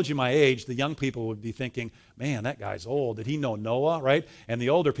 If I told you my age, the young people would be thinking, man, that guy's old. Did he know Noah, right? And the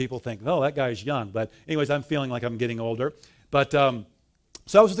older people think, no, that guy's young. But anyways, I'm feeling like I'm getting older. But so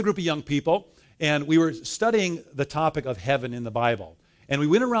I was with a group of young people, and we were studying the topic of heaven in the Bible. And we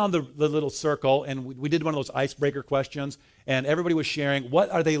went around the little circle, and we did one of those icebreaker questions, and everybody was sharing, what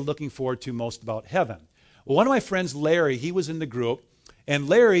are they looking forward to most about heaven? Well, one of my friends, Larry, he was in the group, and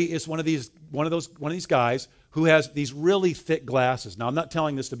Larry is one of these guys who has these really thick glasses. Now, I'm not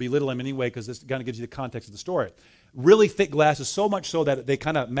telling this to belittle him in any way, because this kind of gives you the context of the story. Really thick glasses, so much so that they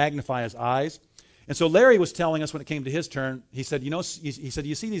kind of magnify his eyes. And so Larry was telling us when it came to his turn, he said, you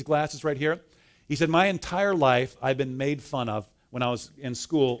see these glasses right here? He said, my entire life I've been made fun of when I was in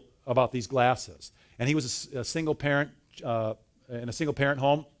school about these glasses. And he was a single parent in a single parent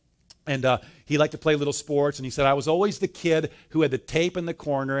home. And he liked to play little sports. And he said, I was always the kid who had the tape in the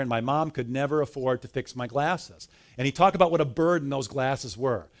corner, and my mom could never afford to fix my glasses. And he talked about what a burden those glasses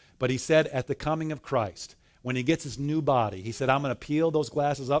were. But he said, at the coming of Christ, when he gets his new body, he said, I'm going to peel those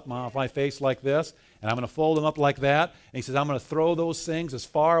glasses up off my face like this, and I'm going to fold them up like that. And he says, I'm going to throw those things as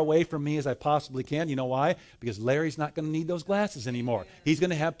far away from me as I possibly can. You know why? Because Larry's not going to need those glasses anymore. He's going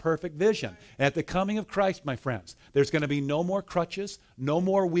to have perfect vision. And at the coming of Christ, my friends, there's going to be no more crutches, no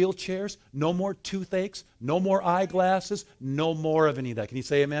more wheelchairs, no more toothaches, no more eyeglasses, no more of any of that. Can you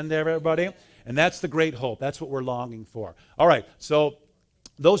say amen there, everybody? And that's the great hope. That's what we're longing for. All right, so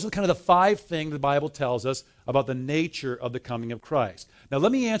those are kind of the 5 things the Bible tells us about the nature of the coming of Christ. Now,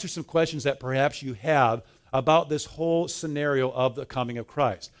 let me answer some questions that perhaps you have about this whole scenario of the coming of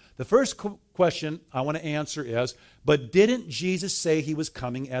Christ. The first question I want to answer is, but didn't Jesus say he was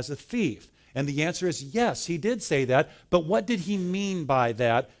coming as a thief? And the answer is yes, he did say that, but what did he mean by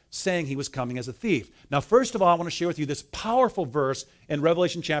that, saying he was coming as a thief? Now, first of all, I want to share with you this powerful verse in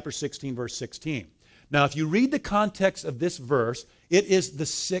Revelation chapter 16, verse 16. Now, if you read the context of this verse, it is the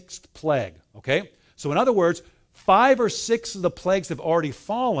 6th plague, okay? So in other words, 5 or 6 of the plagues have already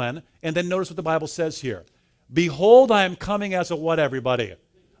fallen, and then notice what the Bible says here. Behold, I am coming as a what, everybody?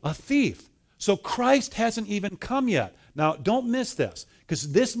 A thief. So Christ hasn't even come yet. Now, don't miss this,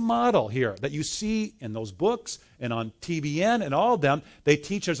 because this model here that you see in those books and on TBN and all of them, they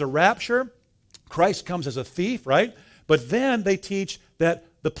teach there's a rapture. Christ comes as a thief, right? But then they teach that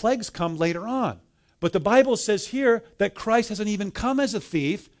the plagues come later on. But the Bible says here that Christ hasn't even come as a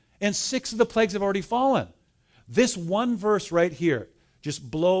thief, and 6 of the plagues have already fallen. This one verse right here just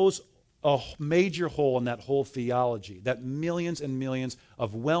blows a major hole in that whole theology that millions and millions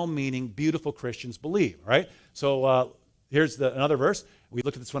of well-meaning, beautiful Christians believe, right? So here's another verse. We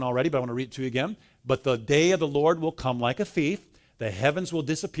looked at this one already, but I want to read it to you again. But the day of the Lord will come like a thief. The heavens will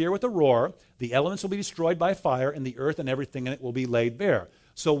disappear with a roar. The elements will be destroyed by fire, and the earth and everything in it will be laid bare.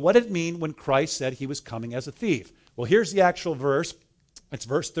 So what did it mean when Christ said he was coming as a thief? Well, here's the actual verse. It's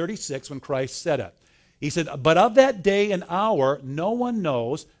verse 36 when Christ said it. He said, but of that day and hour no one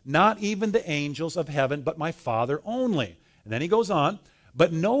knows, not even the angels of heaven, but my Father only. And then he goes on,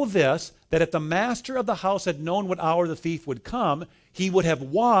 but know this, that if the master of the house had known what hour the thief would come, he would have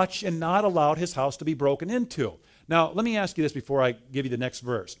watched and not allowed his house to be broken into. Now, let me ask you this before I give you the next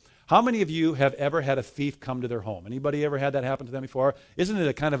verse. How many of you have ever had a thief come to their home? Anybody ever had that happen to them before? Isn't it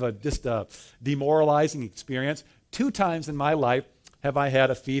a kind of just a demoralizing experience? 2 times in my life have I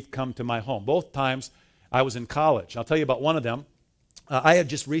had a thief come to my home. Both times I was in college. I'll tell you about one of them. I had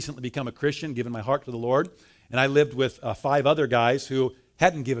just recently become a Christian, given my heart to the Lord, and I lived with 5 other guys who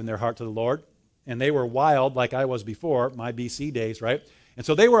hadn't given their heart to the Lord, and they were wild like I was before, my BC days, right? And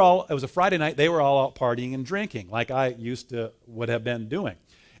so they were all, it was a Friday night, they were all out partying and drinking like I would have been doing.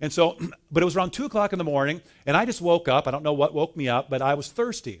 And so, but it was around 2 o'clock in the morning, and I just woke up. I don't know what woke me up, but I was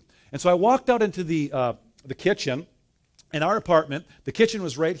thirsty. And so I walked out into the kitchen. In our apartment, the kitchen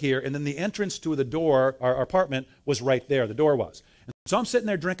was right here, and then the entrance to the door, our apartment, was right there. The door was. And so I'm sitting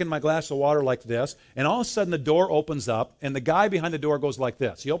there drinking my glass of water like this, and all of a sudden the door opens up, and the guy behind the door goes like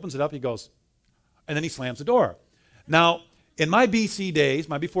this. He opens it up, he goes, and then he slams the door. Now, in my BC days,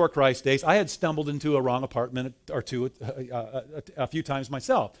 my before Christ days, I had stumbled into a wrong apartment or two a few times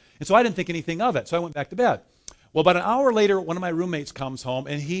myself. And so I didn't think anything of it, so I went back to bed. Well, about an hour later, one of my roommates comes home,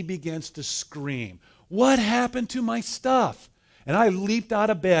 and he begins to scream, what happened to my stuff? And I leaped out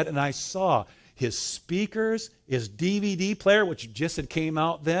of bed, and I saw his speakers, his DVD player, which just had came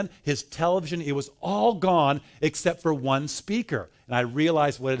out then, his television, it was all gone except for one speaker. And I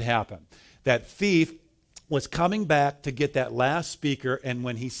realized what had happened. That thief was coming back to get that last speaker, and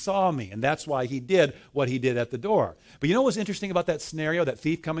when he saw me, and that's why he did what he did at the door. But you know what's interesting about that scenario, that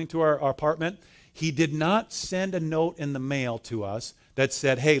thief coming to our apartment? He did not send a note in the mail to us that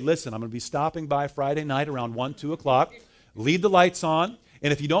said, hey, listen, I'm going to be stopping by Friday night around 1, 2 o'clock. Leave the lights on,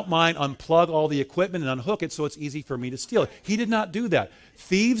 and if you don't mind, unplug all the equipment and unhook it so it's easy for me to steal it. He did not do that.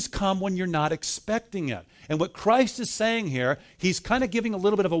 Thieves come when you're not expecting it. And what Christ is saying here, he's kind of giving a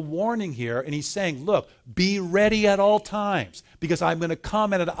little bit of a warning here, and he's saying, look, be ready at all times, because I'm going to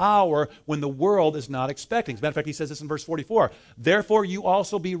come at an hour when the world is not expecting. As a matter of fact, he says this in verse 44, therefore you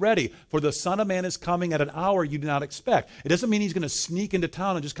also be ready, for the Son of Man is coming at an hour you do not expect. It doesn't mean he's going to sneak into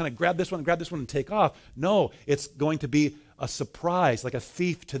town and just kind of grab this one and take off. No, it's going to be a surprise, like a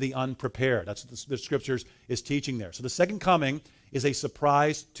thief to the unprepared. That's what the Scriptures is teaching there. So the second coming is a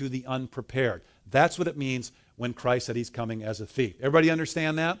surprise to the unprepared. That's what it means when Christ said he's coming as a thief. Everybody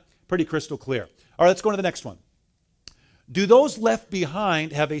understand that? Pretty crystal clear. All right, let's go to the next one. Do those left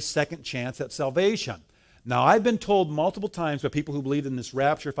behind have a second chance at salvation? Now, I've been told multiple times by people who believe in this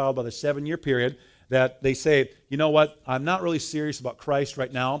rapture followed by the 7-year period that they say, you know what, I'm not really serious about Christ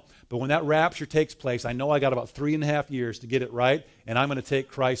right now, but when that rapture takes place, I know I got about 3.5 years to get it right, and I'm going to take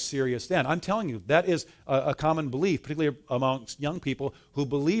Christ serious then. I'm telling you, that is a common belief, particularly amongst young people who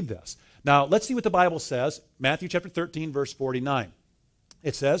believe this. Now, let's see what the Bible says. Matthew chapter 13, verse 49.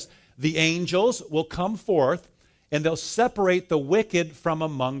 It says, the angels will come forth, and they'll separate the wicked from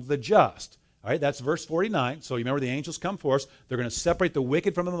among the just. All right, that's verse 49. So you remember the angels come forth. They're going to separate the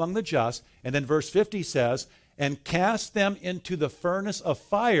wicked from among the just. And then verse 50 says, and cast them into the furnace of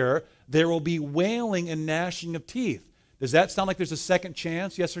fire. There will be wailing and gnashing of teeth. Does that sound like there's a second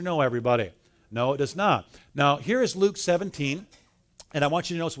chance? Yes or no, everybody? No, it does not. Now, here is Luke 17, and I want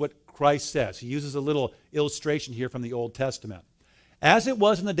you to notice what Christ says. He uses a little illustration here from the Old Testament. As it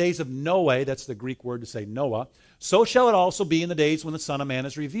was in the days of Noah, that's the Greek word to say Noah, so shall it also be in the days when the Son of Man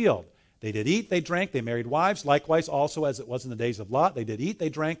is revealed. They did eat, they drank, they married wives. Likewise also as it was in the days of Lot, they did eat, they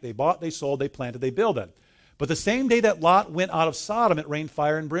drank, they bought, they sold, they planted, they builded. But the same day that Lot went out of Sodom, it rained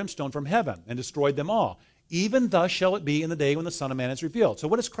fire and brimstone from heaven and destroyed them all. Even thus shall it be in the day when the Son of Man is revealed. So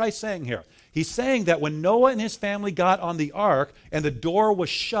what is Christ saying here? He's saying that when Noah and his family got on the ark and the door was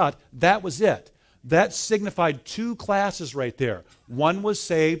shut, that was it. That signified two classes right there. One was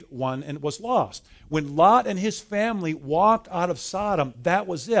saved, one was lost. When Lot and his family walked out of Sodom, that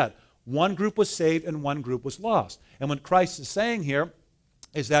was it. One group was saved and one group was lost. And what Christ is saying here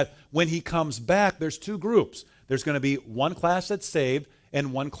is that when he comes back, there's two groups. There's going to be one class that's saved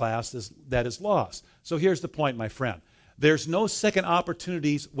and one class that is lost. So here's the point, my friend. There's no second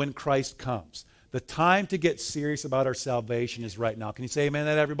opportunities when Christ comes. The time to get serious about our salvation is right now. Can you say amen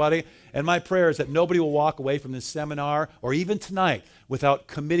to that, everybody? And my prayer is that nobody will walk away from this seminar or even tonight without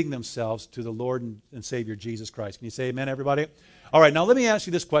committing themselves to the Lord and Savior Jesus Christ. Can you say amen, everybody? All right, now let me ask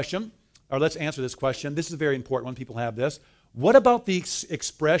you this question, or let's answer this question. This is very important when people have this. What about the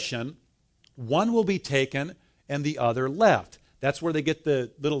expression, one will be taken and the other left? That's where they get the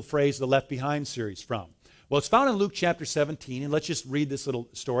little phrase, the Left Behind series from. Well, it's found in Luke chapter 17, and let's just read this little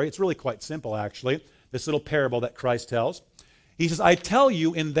story. It's really quite simple, actually, this little parable that Christ tells. He says, I tell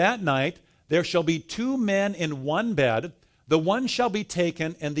you, in that night there shall be two men in one bed. The one shall be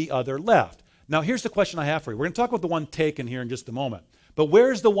taken and the other left. Now, here's the question I have for you. We're going to talk about the one taken here in just a moment. But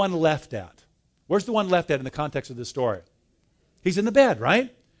where's the one left at? Where's the one left at in the context of this story? He's in the bed,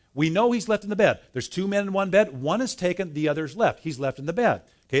 right? We know he's left in the bed. There's two men in one bed. One is taken, the other's left. He's left in the bed.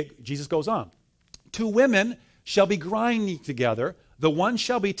 Okay, Jesus goes on. Two women shall be grinding together. The one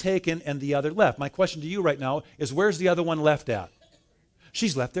shall be taken and the other left. My question to you right now is, where's the other one left at?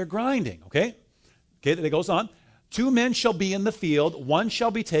 She's left there grinding, okay? Okay, it goes on. Two men shall be in the field. One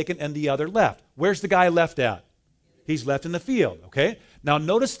shall be taken and the other left. Where's the guy left at? He's left in the field, okay? Now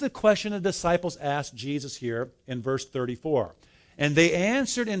notice the question the disciples asked Jesus here in verse 34. And they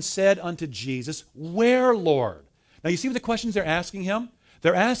answered and said unto Jesus, where, Lord? Now you see what the questions they're asking him?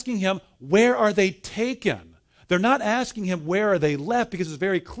 They're asking him, where are they taken? They're not asking him, where are they left? Because it's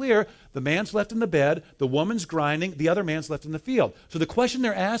very clear, the man's left in the bed, the woman's grinding, the other man's left in the field. So the question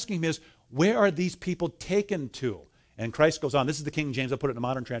they're asking him is, where are these people taken to? And Christ goes on. This is the King James. I'll put it in a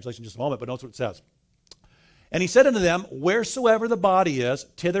modern translation in just a moment, but notice what it says. And he said unto them, wheresoever the body is,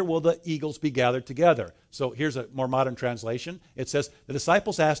 thither will the eagles be gathered together. So here's a more modern translation. It says, the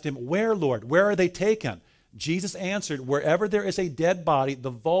disciples asked him, where, Lord? Where are they taken? Jesus answered, wherever there is a dead body, the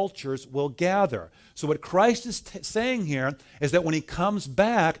vultures will gather. So what Christ is saying here is that when he comes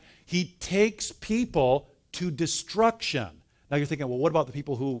back, he takes people to destruction. Now you're thinking, well, what about the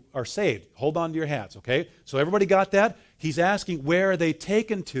people who are saved? Hold on to your hats, okay? So everybody got that? He's asking, where are they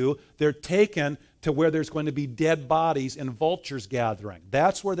taken to? They're taken to where there's going to be dead bodies and vultures gathering.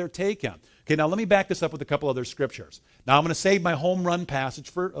 That's where they're taken. Okay, now let me back this up with a couple other scriptures. Now I'm going to save my home run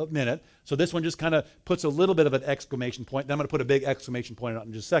passage for a minute. So this one just kind of puts a little bit of an exclamation point. Then I'm going to put a big exclamation point on it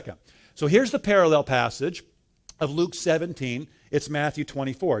in just a second. So here's the parallel passage of Luke 17. It's Matthew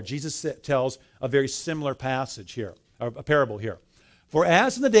 24. Jesus tells a very similar passage here, or a parable here. For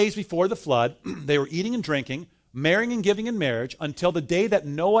as in the days before the flood, they were eating and drinking, marrying and giving in marriage, until the day that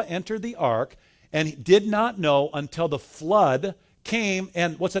Noah entered the ark, and he did not know until the flood came,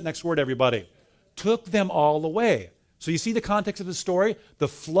 and what's that next word, everybody? Took them all away. So you see the context of the story? The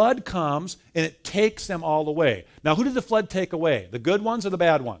flood comes, and it takes them all away. Now, who did the flood take away? The good ones or the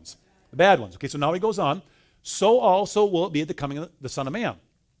bad ones? The bad ones. Okay, so now he goes on. So also will it be at the coming of the Son of Man.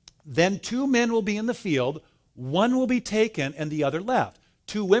 Then two men will be in the field, one will be taken and the other left.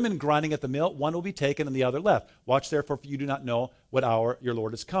 Two women grinding at the mill, one will be taken and the other left. Watch therefore, for you do not know what hour your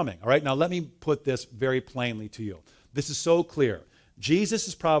Lord is coming. All right, now let me put this very plainly to you. This is so clear.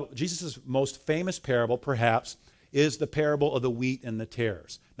 Jesus' most famous parable, perhaps, is the parable of the wheat and the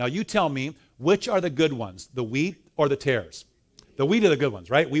tares. Now you tell me, which are the good ones, the wheat or the tares? The wheat are the good ones,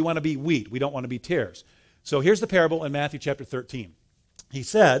 right? We want to be wheat. We don't want to be tares. So here's the parable in Matthew chapter 13. He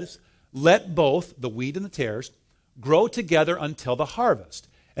says, let both, the wheat and the tares, grow together until the harvest.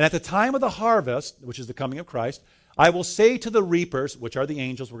 And at the time of the harvest, which is the coming of Christ, I will say to the reapers, which are the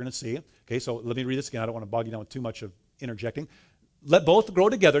angels we're going to see. Okay, so let me read this again. I don't want to bog you down with too much of interjecting. Let both grow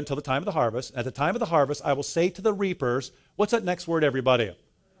together until the time of the harvest. At the time of the harvest, I will say to the reapers, what's that next word, everybody?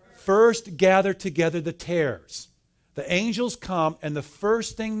 First gather together the tares. The angels come, and the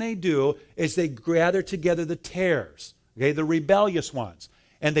first thing they do is they gather together the tares. okay, the rebellious ones.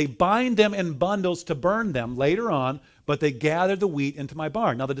 And they bind them in bundles to burn them later on, but they gather the wheat into my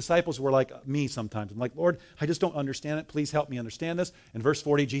barn. Now, the disciples were like me sometimes. I'm like, Lord, I just don't understand it. Please help me understand this. In verse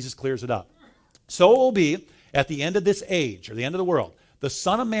 40, Jesus clears it up. So it will be at the end of this age, or the end of the world, the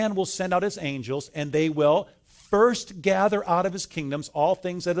Son of Man will send out his angels, and they will first gather out of his kingdoms all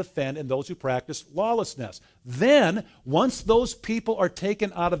things that offend and those who practice lawlessness. Then, once those people are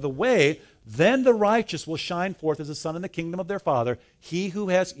taken out of the way, then the righteous will shine forth as the sun in the kingdom of their Father. He who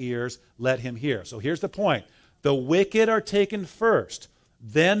has ears, let him hear. So here's the point. The wicked are taken first.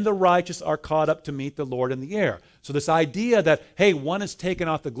 Then the righteous are caught up to meet the Lord in the air. So this idea that, hey, one is taken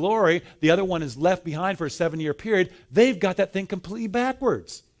off the glory, the other one is left behind for a 7-year period, they've got that thing completely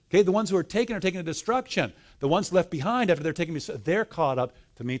backwards. Okay, the ones who are taken to destruction. The ones left behind after they're taken, they're caught up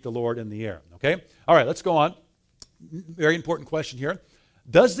to meet the Lord in the air. Okay? All right, let's go on. Very important question here.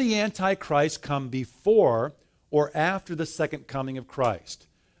 Does the Antichrist come before or after the second coming of Christ?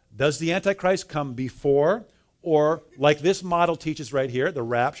 Does the Antichrist come before, or like this model teaches right here, the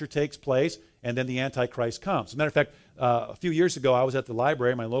rapture takes place and then the Antichrist comes? As a matter of fact, a few years ago I was at the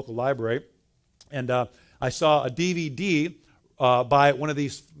library, my local library, and I saw a DVD by one of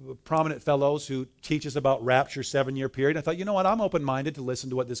these prominent fellows who teaches about rapture 7-year period. I thought, you know what, I'm open-minded to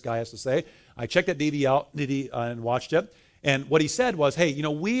listen to what this guy has to say. I checked that DVD out and watched it. And what he said was, hey, you know,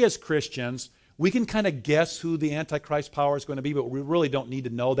 we as Christians, we can kind of guess who the Antichrist power is going to be, but we really don't need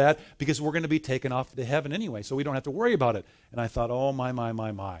to know that because we're going to be taken off to heaven anyway, so we don't have to worry about it. And I thought, oh,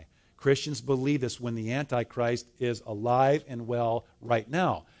 my. Christians believe this when the Antichrist is alive and well right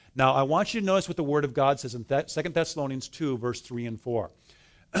now. Now, I want you to notice what the Word of God says in 2 Thessalonians 2, verse 3 and 4.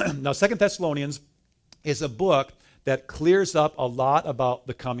 Now, 2 Thessalonians is a book that clears up a lot about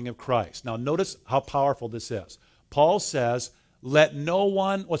the coming of Christ. Now, notice how powerful this is. Paul says, let no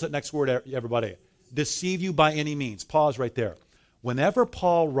one, what's that next word, everybody? Deceive you by any means. Pause right there. Whenever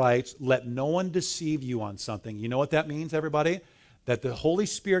Paul writes, let no one deceive you on something, you know what that means, everybody? That the Holy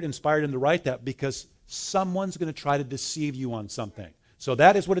Spirit inspired him to write that because someone's going to try to deceive you on something. So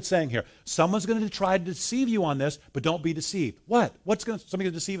that is what it's saying here. Someone's going to try to deceive you on this, but don't be deceived. What? What's somebody going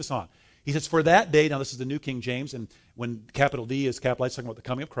to deceive us on? He says, for that day, now this is the New King James, and when capital D is capitalized, talking about the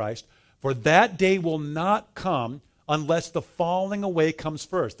coming of Christ, for that day will not come unless the falling away comes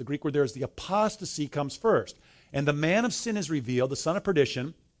first. The Greek word there is the apostasy comes first. And the man of sin is revealed, the son of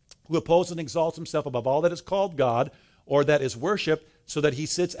perdition, who opposes and exalts himself above all that is called God or that is worshipped, so that he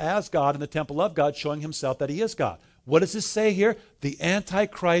sits as God in the temple of God, showing himself that he is God. What does this say here? The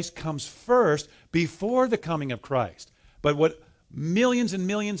Antichrist comes first before the coming of Christ. But what millions and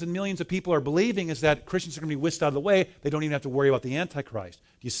millions and millions of people are believing is that Christians are going to be whisked out of the way. They don't even have to worry about the Antichrist.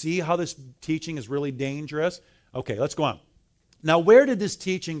 Do you see how this teaching is really dangerous? Okay, let's go on. Now, where did this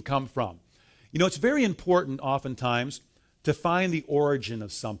teaching come from? You know, it's very important oftentimes to find the origin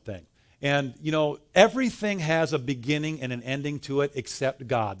of something. And, you know, everything has a beginning and an ending to it except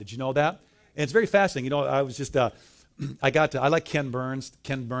God. Did you know that? And it's very fascinating. You know, I was just, I like Ken Burns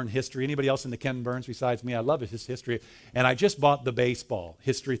history. Anybody else into Ken Burns besides me? I love his history. And I just bought the baseball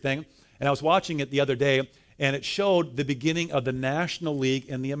history thing. And I was watching it the other day, and it showed the beginning of the National League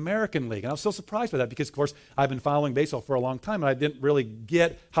and the American League. And I was so surprised by that because, of course, I've been following baseball for a long time, and I didn't really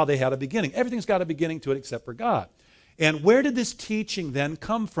get how they had a beginning. Everything's got a beginning to it except for God. And where did this teaching then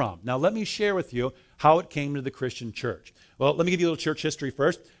come from? Now, let me share with you how it came to the Christian church. Well, let me give you a little church history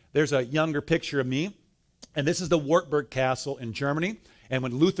first. There's a younger picture of me, and this is the Wartburg Castle in Germany. And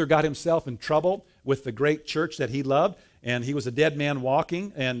when Luther got himself in trouble with the great church that he loved, and he was a dead man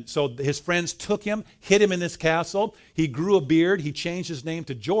walking, and so his friends took him, hid him in this castle. He grew a beard. He changed his name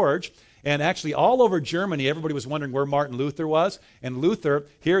to George. And actually, all over Germany, everybody was wondering where Martin Luther was. And Luther,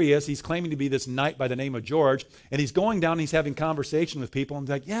 here he is. He's claiming to be this knight by the name of George. And he's going down and he's having conversation with people. And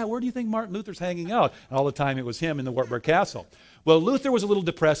he's like, yeah, where do you think Martin Luther's hanging out? And all the time it was him in the Wartburg Castle. Well, Luther was a little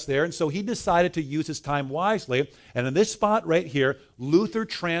depressed there, and so he decided to use his time wisely. And in this spot right here, Luther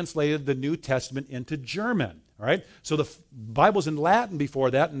translated the New Testament into German. All right? So the Bible's in Latin before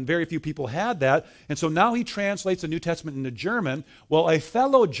that, and very few people had that. And so now he translates the New Testament into German. Well, a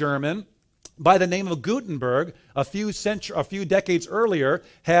fellow German by the name of Gutenberg, a few decades earlier,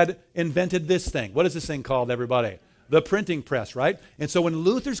 had invented this thing. What is this thing called, everybody? The printing press, right? And so when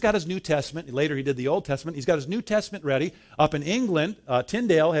Luther's got his New Testament, later he did the Old Testament, he's got his New Testament ready. Up in England,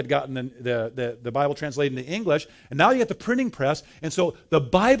 Tyndale had gotten the Bible translated into English, and now you get the printing press, and so the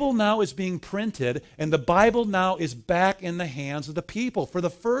Bible now is being printed, and the Bible now is back in the hands of the people for the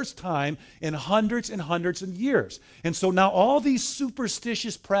first time in hundreds and hundreds of years. And so now all these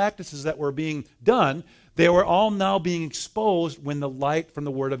superstitious practices that were being done, they were all now being exposed when the light from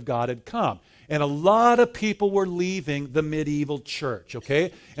the Word of God had come. And a lot of people were leaving the medieval church,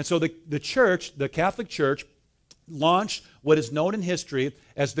 okay? And so the church, the Catholic Church, launched what is known in history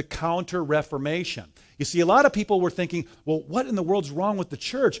as the Counter-Reformation. You see, a lot of people were thinking, well, what in the world's wrong with the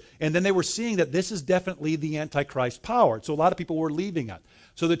church? And then they were seeing that this is definitely the Antichrist power. So a lot of people were leaving it.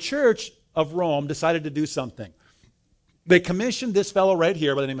 So the Church of Rome decided to do something. They commissioned this fellow right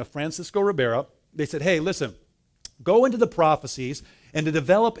here by the name of Francisco Ribera. They said, hey, listen, go into the prophecies and to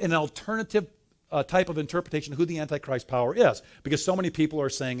develop an alternative type of interpretation of who the Antichrist power is, because so many people are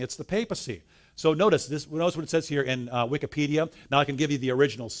saying it's the papacy. So notice what it says here in Wikipedia. Now I can give you the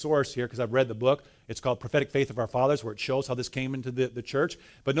original source here because I've read the book. It's called Prophetic Faith of Our Fathers, where it shows how this came into the church.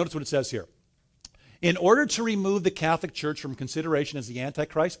 But notice what it says here. In order to remove the Catholic Church from consideration as the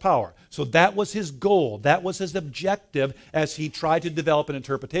Antichrist power, so that was his goal, that was his objective as he tried to develop an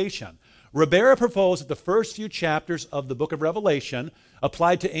interpretation. Ribera proposed that the first few chapters of the book of Revelation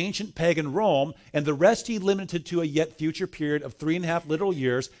applied to ancient pagan Rome, and the rest he limited to a yet future period of 3.5 literal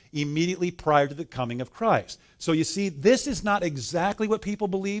years immediately prior to the coming of Christ. So you see, this is not exactly what people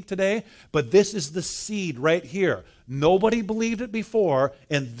believe today, but this is the seed right here. Nobody believed it before,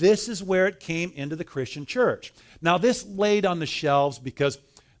 and this is where it came into the Christian church. Now, this laid on the shelves because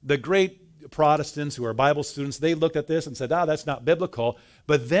the great Protestants who are Bible students, they looked at this and said, that's not biblical.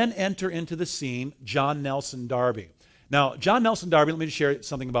 But then enter into the scene John Nelson Darby. Now, John Nelson Darby, let me just share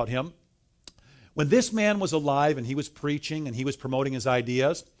something about him. When this man was alive and he was preaching and he was promoting his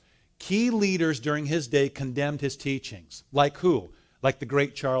ideas, key leaders during his day condemned his teachings. Like who? Like the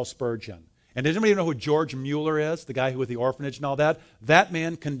great Charles Spurgeon. And does anybody know who George Mueller is, the guy who with the orphanage and all that? That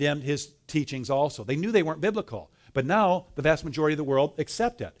man condemned his teachings also. They knew they weren't biblical. But now the vast majority of the world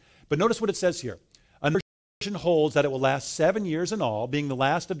accept it. But notice what it says here. A version holds that it will last 7 years in all, being the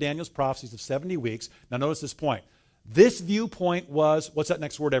last of Daniel's prophecies of 70 weeks. Now notice this point. This viewpoint was, what's that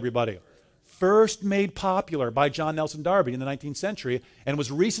next word, everybody? First made popular by John Nelson Darby in the 19th century and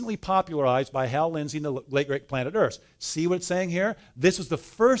was recently popularized by Hal Lindsey in the late great Planet Earth. See what it's saying here? This was the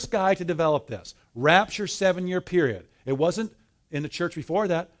first guy to develop this. Rapture 7-year period. It wasn't in the church before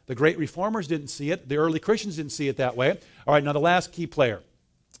that. The great reformers didn't see it. The early Christians didn't see it that way. All right, now the last key player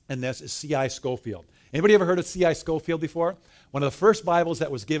in this is C.I. Scofield. Anybody ever heard of C.I. Scofield before? One of the first Bibles that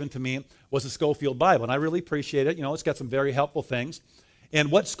was given to me was the Scofield Bible, and I really appreciate it. You know, it's got some very helpful things.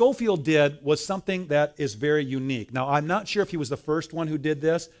 And what Scofield did was something that is very unique. Now, I'm not sure if he was the first one who did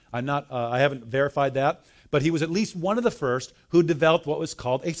this. I haven't verified that. But he was at least one of the first who developed what was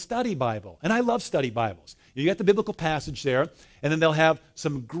called a study Bible. And I love study Bibles. You get the biblical passage there, and then they'll have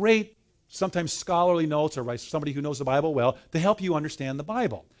some great, sometimes scholarly notes or by somebody who knows the Bible well to help you understand the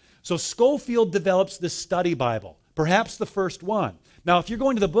Bible. So Scofield develops this study Bible, perhaps the first one. Now, if you're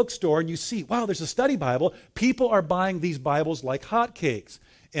going to the bookstore and you see, wow, there's a study Bible, people are buying these Bibles like hotcakes.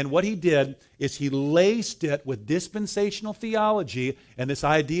 And what he did is he laced it with dispensational theology and this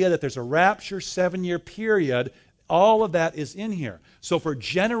idea that there's a rapture 7-year period. All of that is in here. So for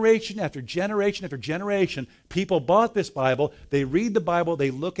generation after generation after generation, people bought this Bible, they read the Bible,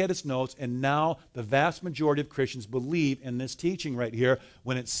 they look at its notes, and now the vast majority of Christians believe in this teaching right here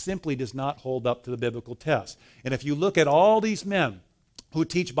when it simply does not hold up to the biblical test. And if you look at all these men who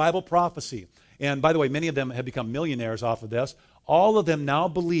teach Bible prophecy, and by the way, many of them have become millionaires off of this, all of them now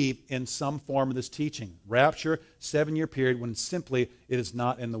believe in some form of this teaching. Rapture, 7-year period, when simply it is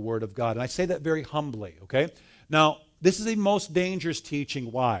not in the Word of God. And I say that very humbly, okay? Now, this is a most dangerous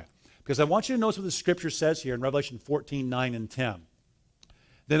teaching. Why? Because I want you to notice what the Scripture says here in Revelation 14, 9, and 10.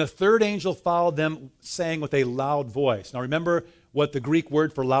 Then a third angel followed them, saying with a loud voice. Now, remember what the Greek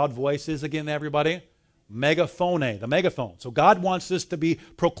word for loud voice is again, everybody? Megaphone, the megaphone. So God wants this to be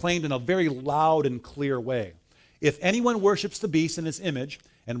proclaimed in a very loud and clear way. If anyone worships the beast in his image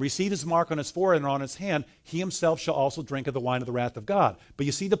and receives his mark on his forehead or on his hand, he himself shall also drink of the wine of the wrath of God. But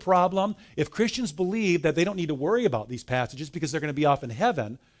you see the problem? If Christians believe that they don't need to worry about these passages because they're going to be off in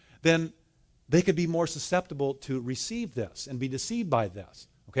heaven, then they could be more susceptible to receive this and be deceived by this.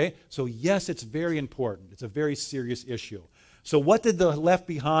 Okay? So yes, it's very important. It's a very serious issue. So what did the left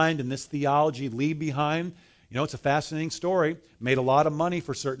behind and this theology leave behind? You know, it's a fascinating story. Made a lot of money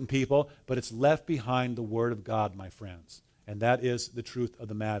for certain people, but it's left behind the Word of God, my friends. And that is the truth of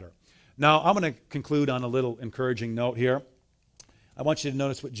the matter. Now, I'm going to conclude on a little encouraging note here. I want you to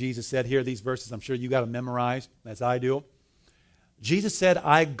notice what Jesus said here. These verses, I'm sure you got to memorize, as I do. Jesus said,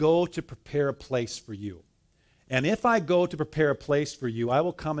 I go to prepare a place for you. And if I go to prepare a place for you, I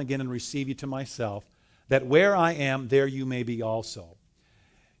will come again and receive you to myself, that where I am, there you may be also.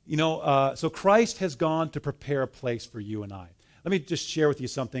 You know, so Christ has gone to prepare a place for you and I. Let me just share with you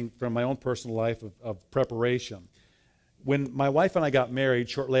something from my own personal life of preparation. when my wife and I got married,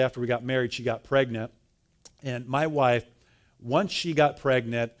 shortly after we got married, she got pregnant. And my wife, once she got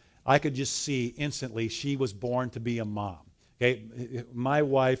pregnant, I could just see instantly she was born to be a mom. Okay? My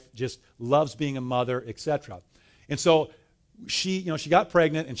wife just loves being a mother, etc. And so she got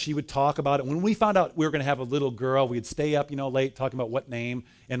pregnant, and she would talk about it. When we found out we were going to have a little girl, we'd stay up, late talking about what name.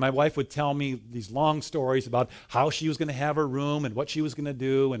 And my wife would tell me these long stories about how she was going to have her room and what she was going to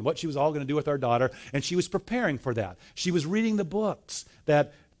do and what she was all going to do with our daughter. And she was preparing for that. She was reading the books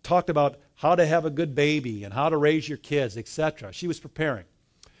that talked about how to have a good baby and how to raise your kids, etc. She was preparing.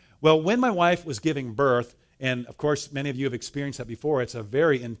 Well, when my wife was giving birth, and of course many of you have experienced that before, it's a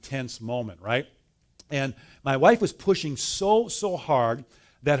very intense moment, right? And my wife was pushing so hard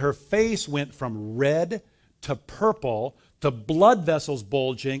that her face went from red to purple to blood vessels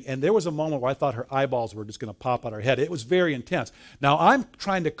bulging, and there was a moment where I thought her eyeballs were just going to pop out her head. It was very intense. Now, I'm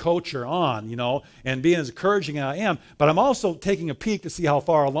trying to coach her on, and being as encouraging as I am, but I'm also taking a peek to see how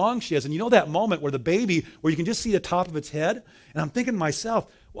far along she is. And that moment where the baby, where you can just see the top of its head, and I'm thinking to myself,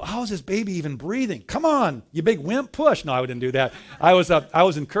 well, how is this baby even breathing? Come on, you big wimp, push. No, I didn't do that. I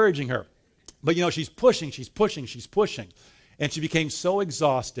was encouraging her. But, she's pushing. And she became so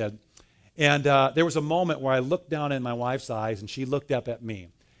exhausted. And there was a moment where I looked down in my wife's eyes, and she looked up at me.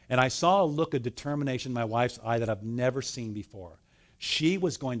 And I saw a look of determination in my wife's eye that I've never seen before. She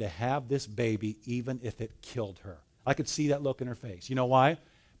was going to have this baby even if it killed her. I could see that look in her face. You know why?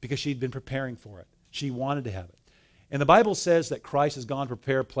 Because she'd been preparing for it. She wanted to have it. And the Bible says that Christ has gone to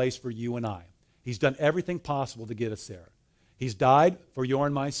prepare a place for you and I. He's done everything possible to get us there. He's died for your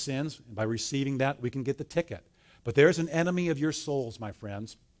and my sins, and by receiving that, we can get the ticket. But there's an enemy of your souls, my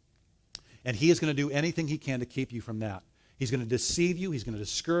friends, and he is going to do anything he can to keep you from that. He's going to deceive you. He's going to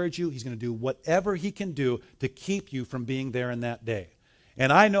discourage you. He's going to do whatever he can do to keep you from being there in that day.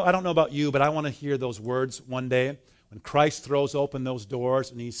 And I don't know about you, but I want to hear those words one day when Christ throws open those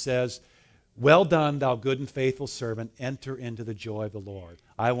doors and he says, "Well done, thou good and faithful servant. Enter into the joy of the Lord."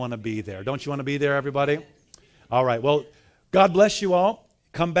 I want to be there. Don't you want to be there, everybody? All right. Well, God bless you all.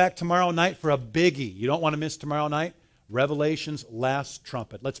 Come back tomorrow night for a biggie. You don't want to miss tomorrow night. Revelation's last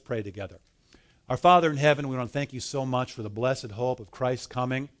trumpet. Let's pray together. Our Father in heaven, we want to thank you so much for the blessed hope of Christ's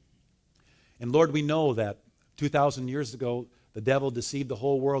coming. And Lord, we know that 2,000 years ago, the devil deceived the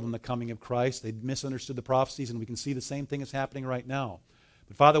whole world in the coming of Christ. They misunderstood the prophecies, and we can see the same thing is happening right now.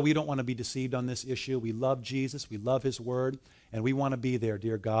 But Father, we don't want to be deceived on this issue. We love Jesus. We love his word. And we want to be there,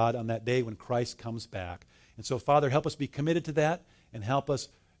 dear God, on that day when Christ comes back. And so, Father, help us be committed to that and help us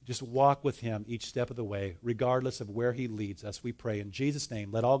just walk with him each step of the way, regardless of where he leads us. We pray in Jesus'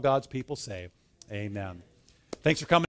 name. Let all God's people say, amen. Thanks for coming.